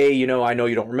told him, hey, you know, I know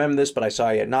you don't remember this, but I saw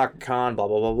you at NakaCon, blah,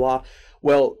 blah, blah, blah.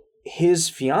 Well, his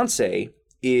fiance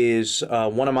is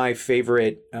one of my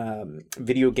favorite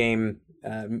video game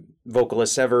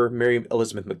vocalists ever, Mary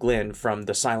Elizabeth McGlynn from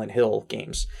the Silent Hill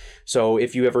games. So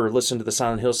if you ever listen to the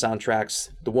Silent Hill soundtracks,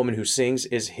 the woman who sings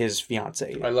is his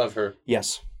fiance. I love her.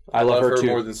 Yes, I love her too.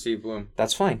 More than Steve Bloom.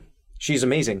 That's fine. She's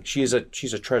amazing. She's a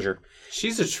treasure.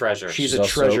 She's a treasure. She's a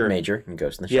also treasure. Major in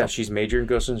Ghost in the Shell. Yeah, she's Major in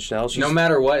Ghost in the Shell. No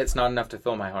matter what, it's not enough to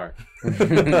fill my heart.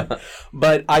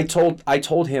 But I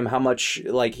told him how much,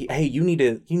 like, hey, you need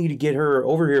to get her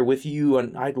over here with you,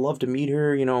 and I'd love to meet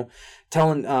her. You know,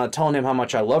 telling him how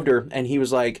much I loved her, and he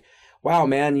was like, wow,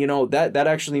 man, you know, that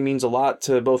actually means a lot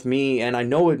to both me, and I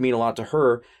know it'd mean a lot to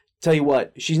her. Tell you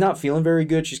what, she's not feeling very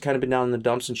good. She's kind of been down in the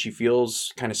dumps, and she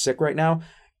feels kind of sick right now.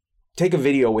 Take a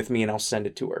video with me, and I'll send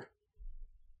it to her.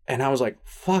 And I was like,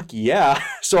 fuck yeah.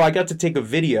 So I got to take a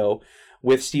video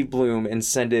with Steve Bloom and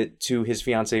send it to his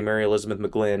fiancée, Mary Elizabeth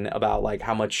McGlynn, about like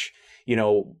how much, you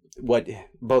know, what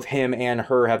both him and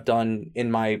her have done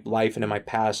in my life and in my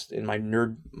past, in my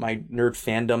nerd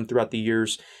fandom throughout the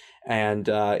years. And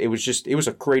it was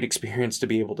a great experience to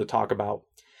be able to talk about.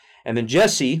 And then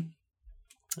Jesse,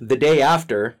 the day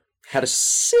after, had a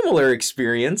similar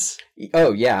experience.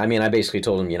 Oh, yeah. I mean, I basically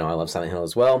told him, you know, I love Silent Hill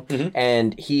as well. Mm-hmm.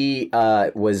 And he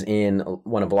was in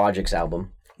one of Logic's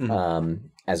album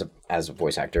as a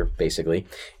voice actor, basically.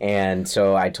 And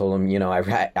so I told him, you know,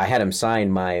 I had him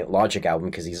sign my Logic album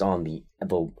because he's on the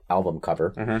album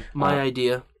cover. Mm-hmm. My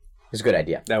idea. It was a good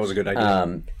idea. That was a good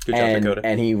idea. Good job, Dakota.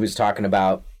 And he was talking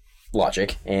about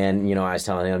Logic. And, you know, I was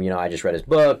telling him, you know, I just read his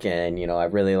book and, you know, I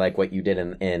really like what you did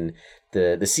in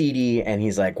the CD, and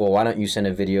he's like, well, why don't you send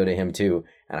a video to him too?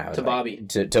 And I was To like, Bobby.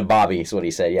 To Bobby is what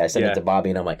he said. Yeah, I sent it to Bobby,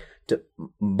 and I'm like, to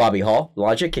Bobby Hall,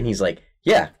 Logic? And he's like,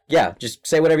 yeah, just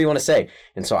say whatever you want to say.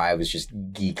 And so I was just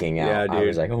geeking out. Yeah, dude. I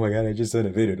was like, oh my God, I just sent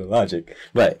a video to Logic.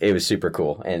 But it was super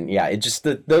cool. And yeah, it just,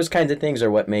 those kinds of things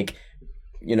are what make,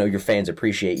 your fans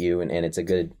appreciate you, and it's a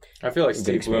good... I feel like Steve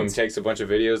Bloom experience. takes a bunch of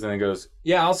videos and then goes,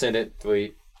 yeah, I'll send it.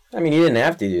 Tweet. I mean, you didn't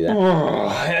have to do that.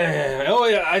 Oh,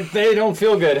 yeah, they don't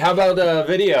feel good. How about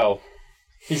video?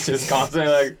 He's just constantly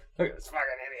like, look at this fucking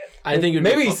idiot. I think it'd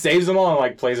Maybe be he saves them all and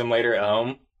like plays them later at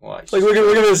home. Watch. Like, look at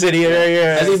this idiot right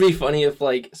here. I think it'd be funny if,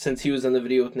 like, since he was in the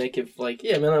video with Nick, if, like,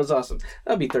 yeah, man, that was awesome.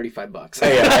 That'd be $35.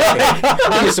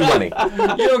 Give me some money.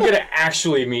 You don't get to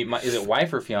actually meet is it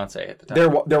wife or fiance at the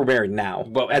time? They're married now.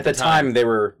 Well, at the time they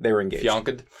were engaged.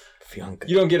 Fianced. Fianca.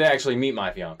 You don't get to actually meet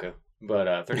my fianca, but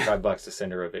 $35 to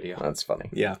send her a video. That's funny.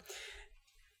 Yeah.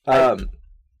 Go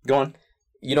on.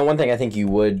 One thing I think you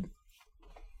would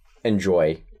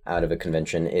enjoy out of a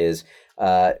convention is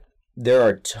there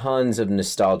are tons of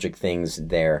nostalgic things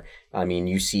there. I mean,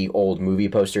 you see old movie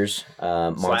posters.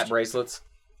 Slap bracelets.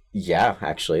 Yeah,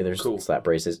 actually, there's Cool. slap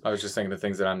bracelets. I was just thinking of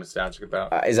things that I'm nostalgic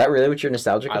about. Is that really what you're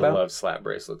nostalgic I about? love slap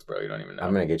bracelets, bro. You don't even know.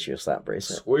 I'm going to get you a slap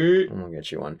bracelet. Sweet. I'm going to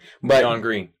get you one. But Neon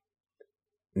green.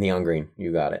 neon green,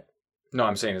 you got it. No,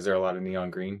 I'm saying, is there a lot of neon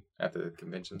green at the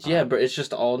conventions? Yeah, but it's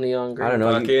just all neon green. I don't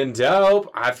know. Fucking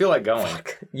dope. I feel like going.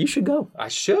 You should go. I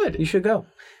should. You should go.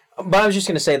 But I was just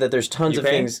going to say that there's tons You of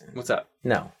paying? things. What's up?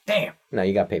 No. Damn. No,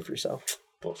 you got to pay for yourself.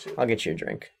 Bullshit. I'll get you a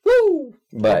drink. Woo!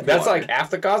 But That's like half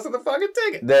the cost of the fucking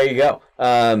ticket. there you go.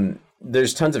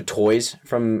 There's tons of toys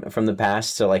from the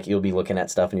past. So like you'll be looking at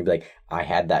stuff and you'll be like, I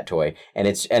had that toy.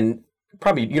 And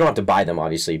probably you don't have to buy them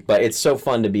obviously, but it's so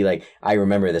fun to be like, I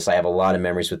remember this. I have a lot of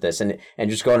memories with this, and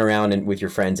just going around and with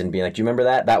your friends and being like, do you remember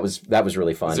that? That was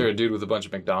really fun. Is there a dude with a bunch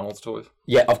of McDonald's toys?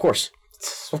 Yeah, of course.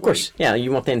 Of course. Yeah,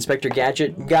 you want the Inspector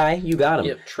Gadget guy? You got him.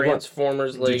 Yep,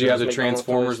 Transformers, Legos, Did you have the McDonald's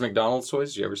Transformers toys. McDonald's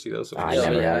toys? Did you ever see those? I Yeah,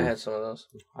 never yeah, I had. had some of those.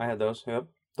 I had those. Yep.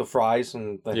 The fries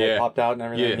and the Yeah. head popped out and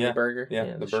everything. Yeah. The burger. Yeah,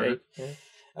 the the burger. shake.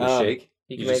 Yeah. The shake?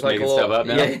 You You can just make like making a little, stuff up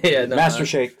now? Yeah, no, Master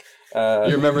Shake.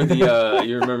 You remember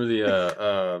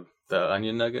the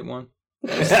onion nugget one?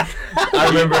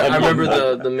 I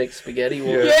remember the mixed spaghetti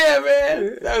one. Yeah,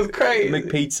 man, that was crazy.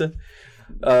 McPizza.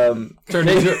 Turned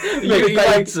into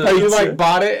you like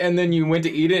bought it and then you went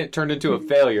to eat it. It turned into a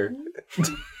failure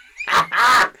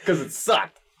because it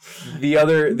sucked. The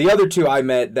other two I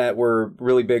met that were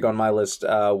really big on my list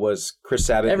was Chris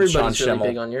Sabat and Sean Everybody's really Schemmel.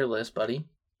 big on your list, buddy.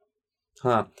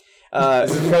 Huh.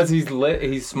 Is it because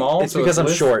he's small? It's so because I'm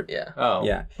lit? short. Yeah. Oh,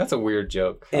 Yeah. That's a weird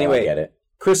joke. Oh, I Anyway, get it.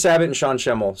 Chris Sabat and Sean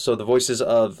Schemmel, so the voices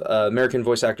of American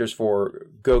voice actors for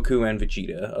Goku and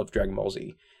Vegeta of Dragon Ball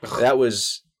Z. That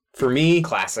was for me.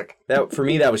 Classic.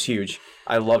 That was huge.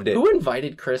 I loved it. Who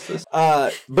invited Chris this?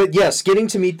 But yes, getting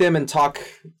to meet them and talk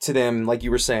to them, like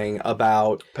you were saying,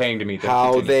 about Paying to meet them.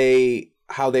 how Continue.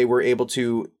 they were able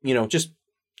to, just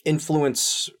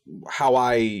influence how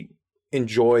I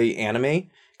enjoy anime,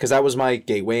 because that was my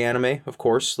gateway anime, of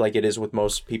course, like it is with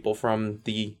most people from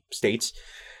the States.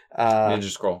 Ninja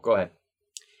Scroll. Go ahead.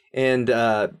 And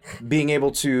being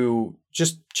able to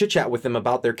just chit chat with them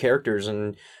about their characters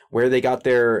and where they got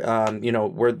their,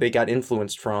 where they got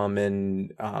influenced from,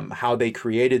 and how they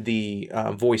created the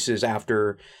voices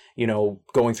after,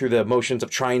 going through the motions of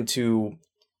trying to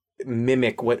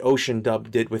mimic what Ocean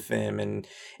Dub did with them. And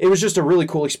it was just a really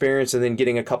cool experience. And then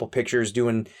getting a couple pictures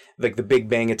doing like the Big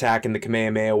Bang Attack and the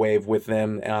Kamehameha Wave with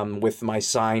them, with my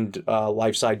signed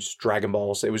life-size Dragon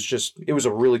Balls. It was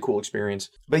a really cool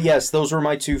experience. But yes, those were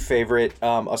my two favorite,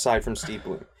 aside from Steve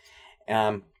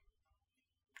Bloom.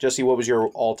 Jesse, what was your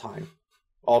all-time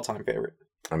favorite?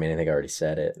 I mean, I think I already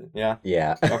said it. Yeah.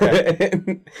 Yeah.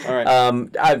 Okay. All right.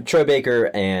 I have Troy Baker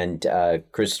and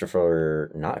not Christopher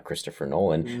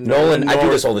Nolan. Nolan I do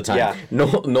North. this all the time. Yeah.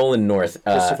 Nolan North.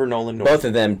 Christopher Nolan North. Both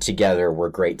of them together were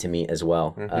great to me as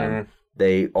well. Mhm.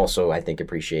 They also, I think,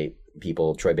 appreciate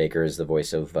people. Troy Baker is the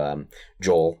voice of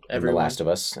Joel in The Everyone. Last of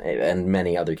Us, and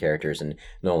many other characters. And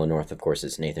Nolan North, of course,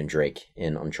 is Nathan Drake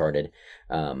in Uncharted,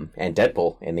 and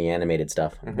Deadpool in the animated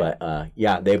stuff. Mhm. But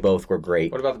yeah, they both were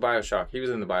great. What about the Bioshock? He was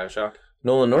in the Bioshock.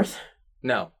 Nolan North?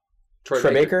 No. Troy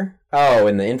Baker? Oh,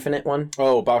 in the Infinite one?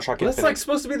 Oh, Bioshock That's Infinite. like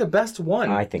supposed to be the best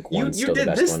one. I think you one's you still the did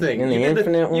best this one. thing. In the You did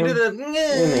Infinite You one? did the. In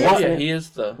the Yeah, Infinite- he is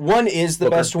the. One is the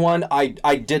Booker. best one. I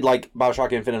did like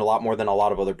Bioshock Infinite a lot more than a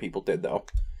lot of other people did, though.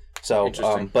 So,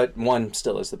 Interesting. but one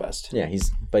still is the best. Yeah,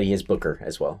 but he is Booker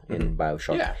as well in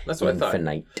Bioshock. Yeah, that's what I thought.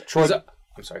 Infinite. Troy,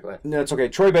 I'm sorry. Go ahead. no, it's okay.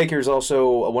 Troy Baker is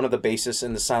also one of the bassists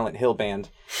in the Silent Hill band.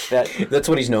 That That's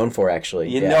what he's known for,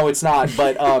 actually. no, it's not.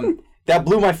 But that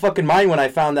blew my fucking mind when I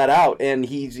found that out. And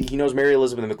he knows Mary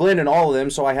Elizabeth McGlynn and all of them,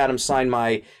 so I had him sign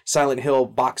my Silent Hill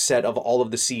box set of all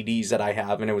of the CDs that I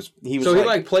have, and he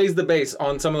plays the bass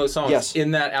on some of those songs Yes.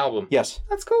 in that album. Yes.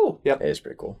 That's cool. Yep. It is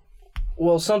pretty cool.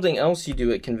 Well, something else you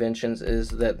do at conventions is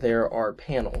that there are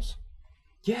panels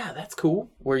Yeah, that's cool.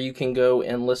 where you can go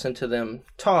and listen to them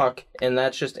talk, and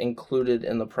that's just included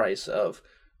in the price of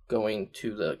going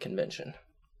to the convention.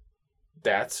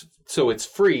 So it's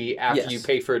free after Yes. you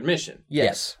pay for admission.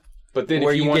 Yes. But then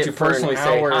Where if you you want get to for an personally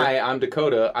say, hour- "Hi, I'm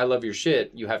Dakota. I love your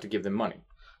shit," you have to give them money.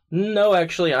 No,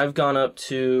 actually, I've gone up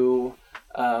to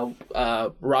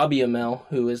Robbie Amell,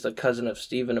 who is the cousin of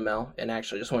Stephen Amell, and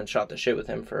actually just went and shot the shit with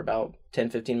him for about 10,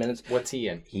 15 minutes. What's he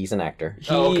in? He's an actor.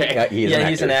 Oh, okay.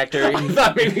 He's an actor. I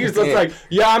thought maybe he was just like,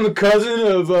 "Yeah, I'm a cousin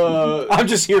of." I'm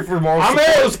just here for more. I'm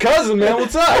Arrow's cousin, man.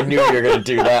 What's up? I knew you were gonna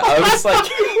do that. I was like, That's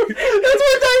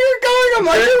where I thought you were going. I'm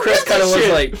like, who Chris gives kind a of was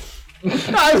shit?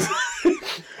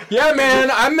 like, Yeah, man.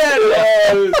 I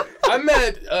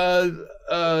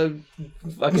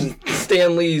fucking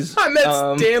Stan Lee's.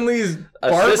 met Stanley's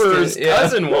barber's assistant, yeah.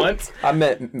 cousin once. I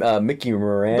met Mickey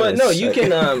Moranis. But no, you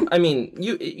can. I mean,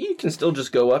 you can still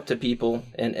just go up to people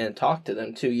and talk to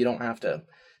them too. You don't have to,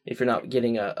 if you're not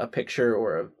getting a picture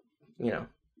or a,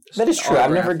 That is true. I've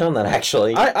autograph. never done that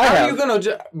actually. I How are have. you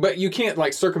gonna? But you can't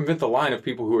like circumvent the line of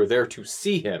people who are there to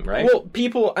see him, right? Well,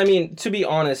 people. I mean, to be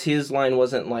honest, his line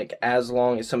wasn't like as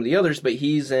long as some of the others, but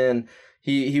he's in.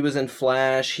 He was in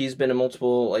Flash. He's been in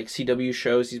multiple like CW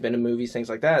shows. He's been in movies, things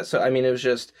like that. So I mean, it was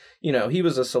just he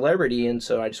was a celebrity, and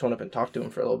so I just went up and talked to him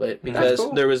for a little bit because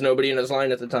cool. there was nobody in his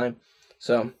line at the time.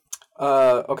 So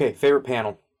Okay, favorite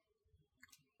panel.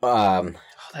 that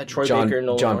Troy Baker,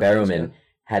 Nolan John North Barrowman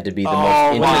had to be the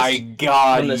Oh most. my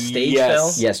God! when the stage yes.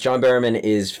 fell? Yes, John Barrowman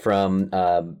is from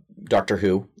Doctor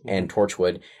Who and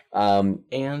Torchwood.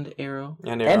 and Arrow.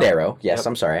 And And Arrow, yes. Yep.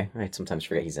 I'm sorry. I sometimes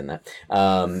forget he's in that.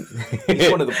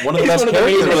 He's one of the best characters.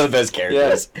 He's one of the best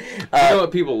characters. You know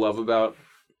what people love about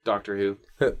Doctor Who?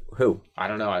 Who? I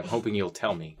don't know. I'm hoping you'll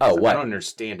tell me. Oh, 'Cause what? I don't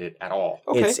understand it at all.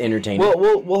 Okay. It's entertaining.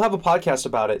 We'll have a podcast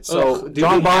about it. So Ugh, do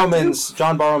John we have to?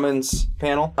 Barrowman's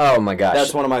panel. Oh my gosh.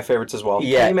 That's one of my favorites as well.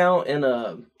 Yeah. Came out in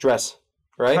a Dress,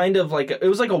 right? kind of like it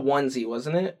was like a onesie,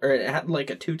 wasn't it? Or it had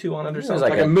like a tutu on it or was something.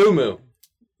 like Like a moo-moo.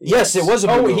 Yes, it was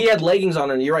a Oh, moo-moo. he had leggings on,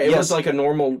 and you're right. It Yes. was like a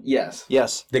normal. Yes.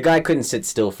 Yes. The guy couldn't sit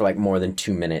still for like more than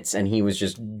 2 minutes, and he was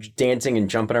just dancing and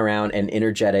jumping around and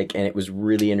energetic, and it was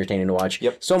really entertaining to watch.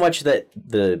 Yep. So much that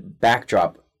the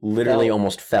backdrop literally Fell.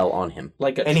 almost fell on him.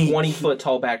 Like a And he- 20-foot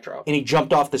tall backdrop. And he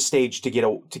jumped off the stage to get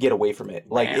away from it.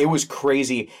 Like, Wow. it was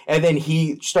crazy. And then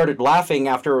he started laughing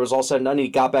after it was all said and done. And he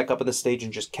got back up on the stage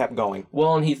and just kept going.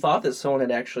 Well, and he thought that someone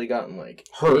had actually gotten like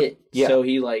Hurt. hit. Yeah. So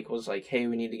he like was like, "Hey,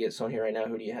 we need to get someone here right now.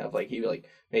 Who do you have?" Like he like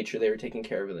made sure they were taken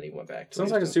care of, and then he went back. To Sounds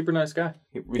what like he a was super nice guy.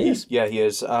 Yeah, he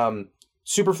is.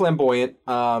 Super flamboyant.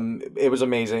 It was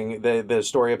amazing. The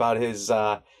story about his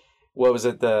what was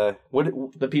it? doing.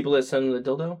 The people that sent him the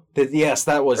dildo, Yes,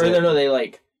 that was or it. no, they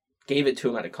like gave it to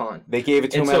him at a con. They gave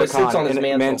it to And him so at a it sits con. on his in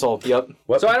a mantle. Yep.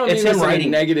 So I don't It's mean this him in a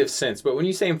writing. negative sense, but when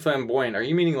you say flamboyant, are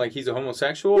you meaning like he's a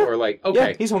homosexual or like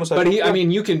okay? Yeah, he's homosexual. But I Yeah.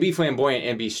 mean, you can be flamboyant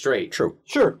and be straight. True.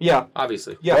 Sure. Yeah.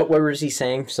 Obviously. Yeah. What was he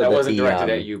saying? So That wasn't the, directed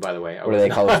at you, by the way. what do they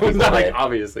call those I was people not like, that-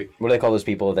 obviously. What do they call those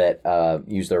people that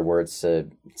use their words to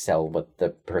sell what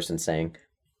the person's saying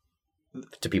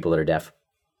to people that are deaf?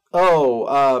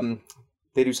 Oh,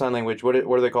 they do sign language. What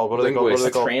are they called? What are they called? What are they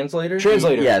Linguist. called? Translator.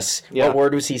 Translator. Yes. Yeah. What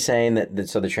word was he saying that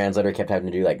so the translator kept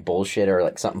having to do like bullshit or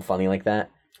like something funny like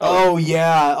that? Oh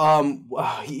yeah.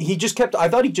 He just kept. I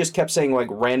thought he just kept saying like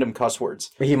random cuss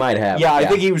words. He might have. Yeah, I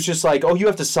think he was just like, "Oh, you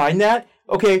have to sign that?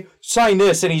 Okay, sign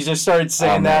this," and he just started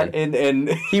saying Oh, that, man. and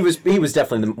He was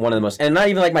definitely one of the most, and not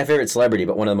even like my favorite celebrity,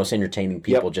 but one of the most entertaining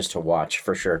people just to watch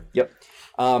for sure. yep.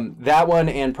 That one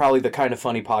and probably the Kind of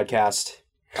Funny podcast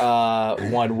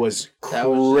one was That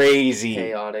was crazy.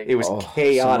 chaotic. It was Oh,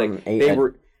 chaotic. someone ate They it.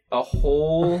 were. a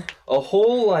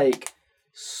whole like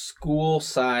school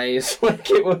size, like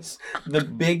it was the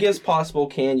biggest possible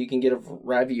can you can get of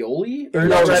ravioli Or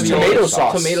no, just tomato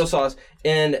sauce. tomato sauce,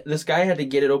 and this guy had to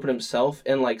get it open himself,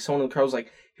 and like someone in the crowd was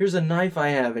like, "Here's a knife I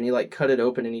have," and he like cut it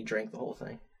open and he drank the whole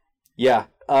thing. Yeah.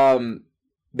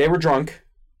 They were drunk,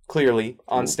 clearly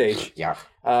on stage. Yeah.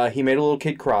 He made a little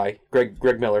kid cry.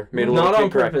 Greg Miller made a little Not kid on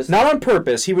cry. purpose. Not on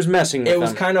purpose. He was messing with It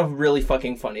was them. kind of really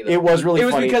fucking funny though. It was really It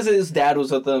was funny. because his dad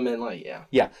was with them, and like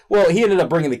Yeah. Well, he ended up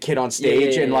bringing the kid on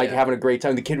stage Yeah, and like yeah. having a great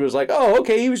time. The kid was like, "Oh,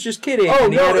 okay, he was just kidding." Oh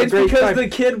And he no! had a It's great because time. the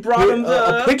kid brought him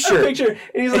A picture. and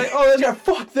he's like, "Oh, that's got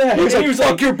fuck that." He was And like,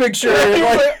 "Fuck your picture." He And,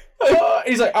 was like, like,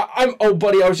 he's like, "I'm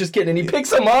buddy, I was just kidding." And he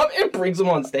picks him up and brings him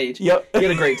on stage. Yep. He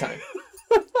had a great time.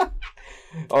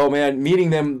 Oh man, meeting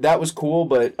them, that was cool,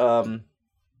 but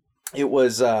it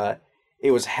was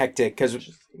hectic because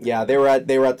they were at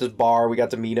this bar. We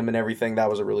got to meet them and everything. That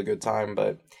was a really good time.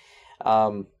 But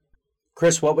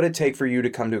Chris, what would it take for you to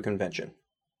come to a convention?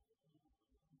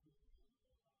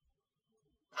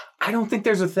 I don't think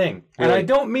there's a thing, and I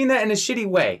don't mean that in a shitty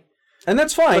way. And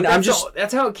that's fine.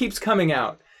 That's how it keeps coming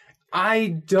out. I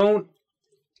don't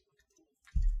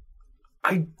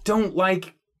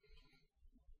like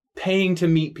paying to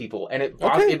meet people, and it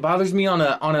bothers me on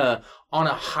a not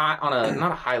a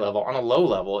high level, on a low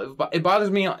level. It bothers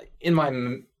me in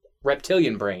my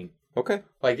reptilian brain. Okay.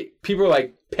 Like, people are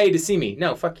like, pay to see me.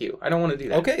 No, fuck you. I don't want to do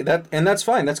that. Okay, that's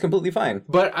fine. That's completely fine.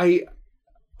 But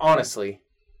honestly,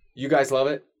 you guys love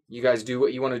it. You guys do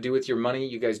what you want to do with your money.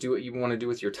 You guys do what you want to do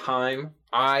with your time.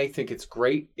 I think it's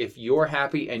great. If you're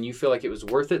happy and you feel like it was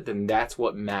worth it, then that's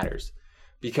what matters.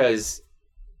 Because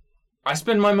I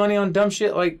spend my money on dumb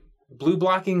shit like blue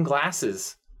blocking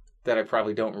glasses that I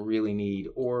probably don't really need,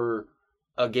 or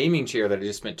a gaming chair that I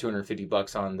just spent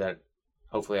 $250 on that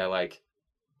hopefully I like.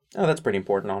 Oh, that's pretty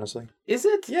important, honestly. Is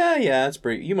it? Yeah, it's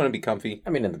pretty. You want to be comfy.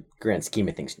 I mean, in the grand scheme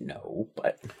of things, no,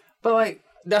 but like,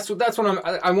 that's what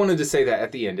I wanted to say that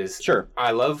at the end is, sure, I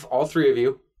love all three of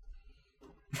you.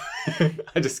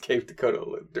 I just gave Dakota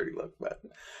a dirty look, but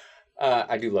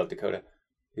I do love Dakota.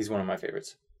 He's one of my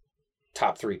favorites.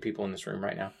 Top 3 people in this room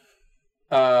right now.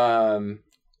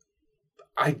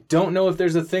 I don't know if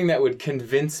there's a thing that would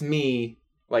convince me,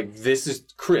 like, this is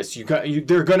Chris.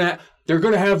 They're gonna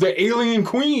have the Alien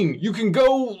Queen. You can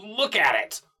go look at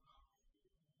it.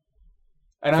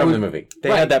 And from the movie,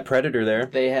 they had that Predator there.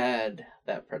 They had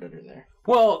that Predator there.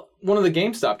 Well, one of the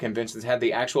GameStop conventions had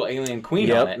the actual Alien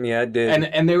Queen on it. Yeah, it did.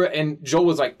 And Joel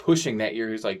was like pushing that year.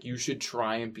 He was like, "You should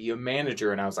try and be a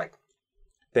manager." And I was like,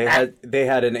 They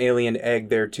had an alien egg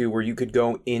there too, where you could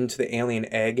go into the alien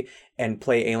egg and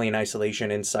play Alien Isolation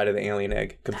inside of the alien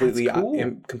egg, completely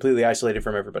completely isolated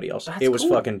from everybody else. It was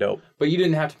fucking dope. But you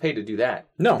didn't have to pay to do that.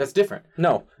 No, that's different.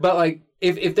 No, but like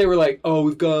if they were like, "Oh,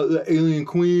 we've got the Alien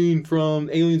Queen from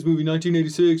Aliens movie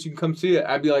 1986, you can come see it,"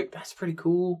 I'd be like, "That's pretty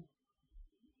cool."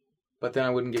 But then I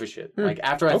wouldn't give a shit. Like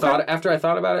after I thought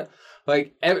about it,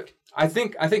 like I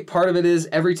think part of it is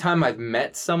every time I've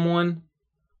met someone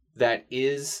that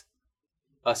is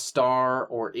a star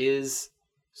or is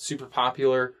super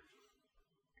popular,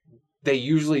 they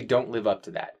usually don't live up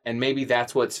to that. And maybe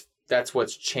that's what's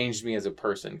changed me as a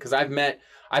person. Because I met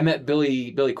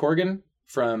Billy Corgan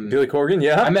from Billy Corgan,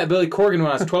 yeah. I met Billy Corgan when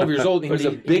I was 12 years old, and he was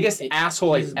the biggest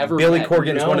asshole I've ever Billy met. Billy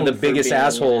Corgan's one of the biggest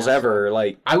assholes ever.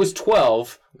 Like, I was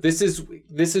 12. This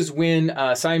is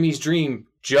when Siamese Dream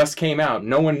just came out.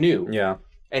 No one knew. Yeah.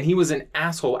 And he was an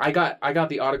asshole. I got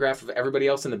the autograph of everybody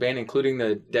else in the band, including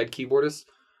the dead keyboardist,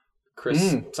 Chris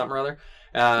something or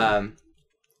other.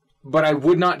 But I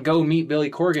would not go meet Billy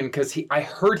Corgan because I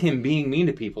heard him being mean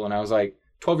to people, and I was like,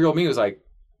 12-year-old me was like,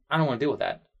 I don't want to deal with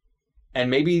that. And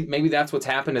maybe that's what's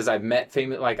happened is I've met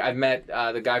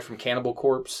the guy from Cannibal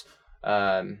Corpse.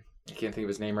 I can't think of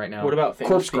his name right now. What about famous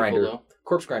Corpse people, Grinder? though?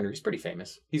 Corpse Grinder. He's pretty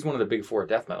famous. He's one of the big 4 of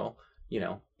death metal.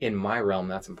 In my realm,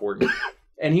 that's important.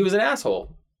 And he was an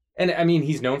asshole. And I mean,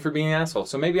 he's known for being an asshole.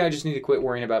 So maybe I just need to quit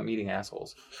worrying about meeting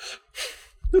assholes.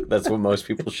 That's what most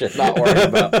people should not worry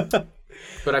about.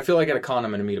 But I feel like at a con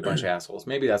I'm going to meet a bunch of assholes.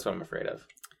 Maybe that's what I'm afraid of.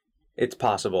 It's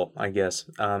possible, I guess.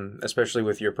 Especially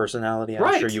with your personality,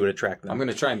 I'm sure you would attract them. I'm going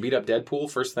to try and beat up Deadpool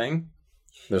first thing.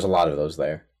 There's a lot of those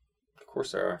there. Of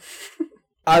course there are.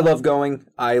 I love going.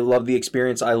 I love the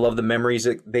experience. I love the memories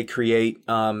that they create.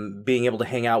 Being able to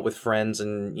hang out with friends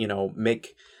and,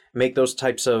 make those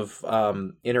types of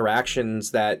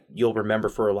interactions that you'll remember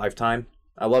for a lifetime.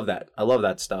 I love that. I love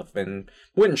that stuff and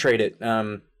wouldn't trade it.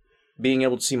 Being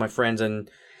able to see my friends in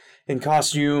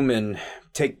costume and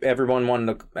everyone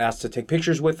wanting to ask to take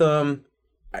pictures with them.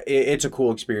 It's a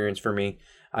cool experience for me.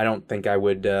 I don't think I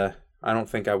would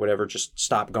ever just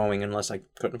stop going unless I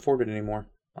couldn't afford it anymore.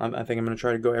 I think I'm going to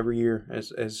try to go every year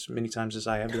as many times as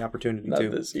I have the opportunity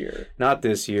to. Not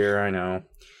this year, I know.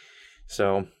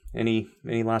 So, any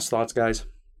last thoughts, guys?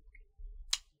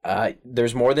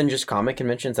 There's more than just comic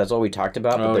conventions. That's all we talked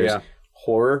about. But there's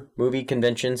horror movie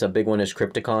conventions. A big one is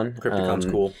Crypticon. Crypticon's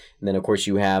cool. And then, of course,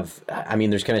 you have...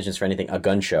 there's conventions for anything. A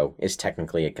gun show is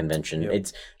technically a convention. Yep.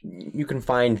 You can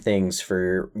find things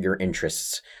for your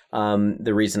interests.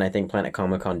 The reason I think Planet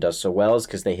Comic Con does so well is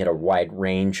because they hit a wide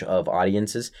range of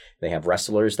audiences. They have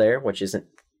wrestlers there, which isn't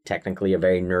technically a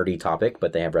very nerdy topic,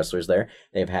 but they have wrestlers there.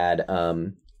 They've had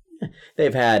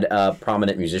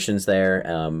prominent musicians there.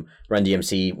 Run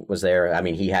DMC was there.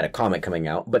 He had a comic coming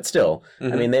out, but still,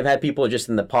 they've had people just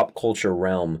in the pop culture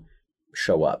realm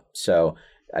show up. So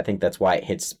I think that's why it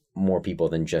hits more people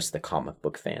than just the comic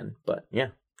book fan. But yeah,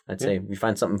 I'd say if you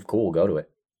find something cool, go to it.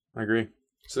 I agree.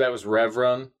 So that was Rev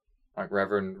Run? Like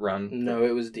Reverend Run? No,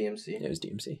 it was DMC. It was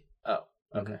DMC. Oh,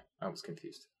 okay. I was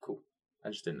confused. Cool. I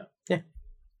just didn't know. Yeah.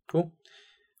 Cool.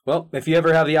 Well, if you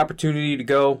ever have the opportunity to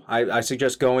go, I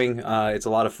suggest going. It's a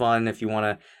lot of fun if you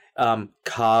want to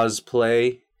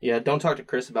cosplay. Yeah, don't talk to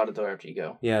Chris about it though after you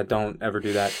go. Yeah, don't ever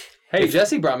do that. Hey,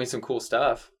 Jesse brought me some cool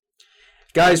stuff.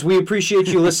 Guys, we appreciate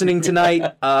you listening tonight.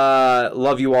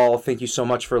 Love you all. Thank you so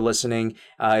much for listening.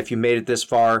 If you made it this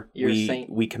far, You're a saint.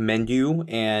 we commend you,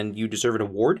 and you deserve an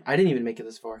award. I didn't even make it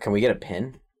this far. Can we get a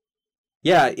pin?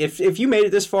 Yeah, if you made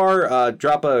it this far,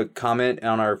 drop a comment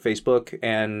on our Facebook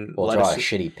and We'll let draw us. a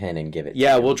shitty pin and give it.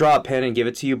 Yeah, to you. we'll draw a pen and give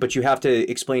it to you, but you have to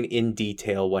explain in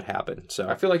detail what happened. So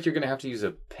I feel like you're going to have to use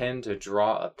a pen to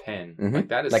draw a pen. Mhm. Like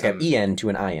that is like some... an EN to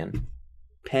an IN.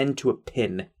 pen to a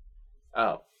pin.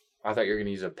 Oh, I thought you were going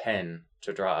to use a pen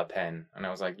to draw a pen. And I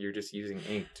was like, you're just using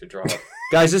ink to draw a...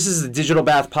 Guys, this is the Digital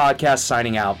Bath Podcast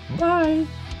signing out. Bye.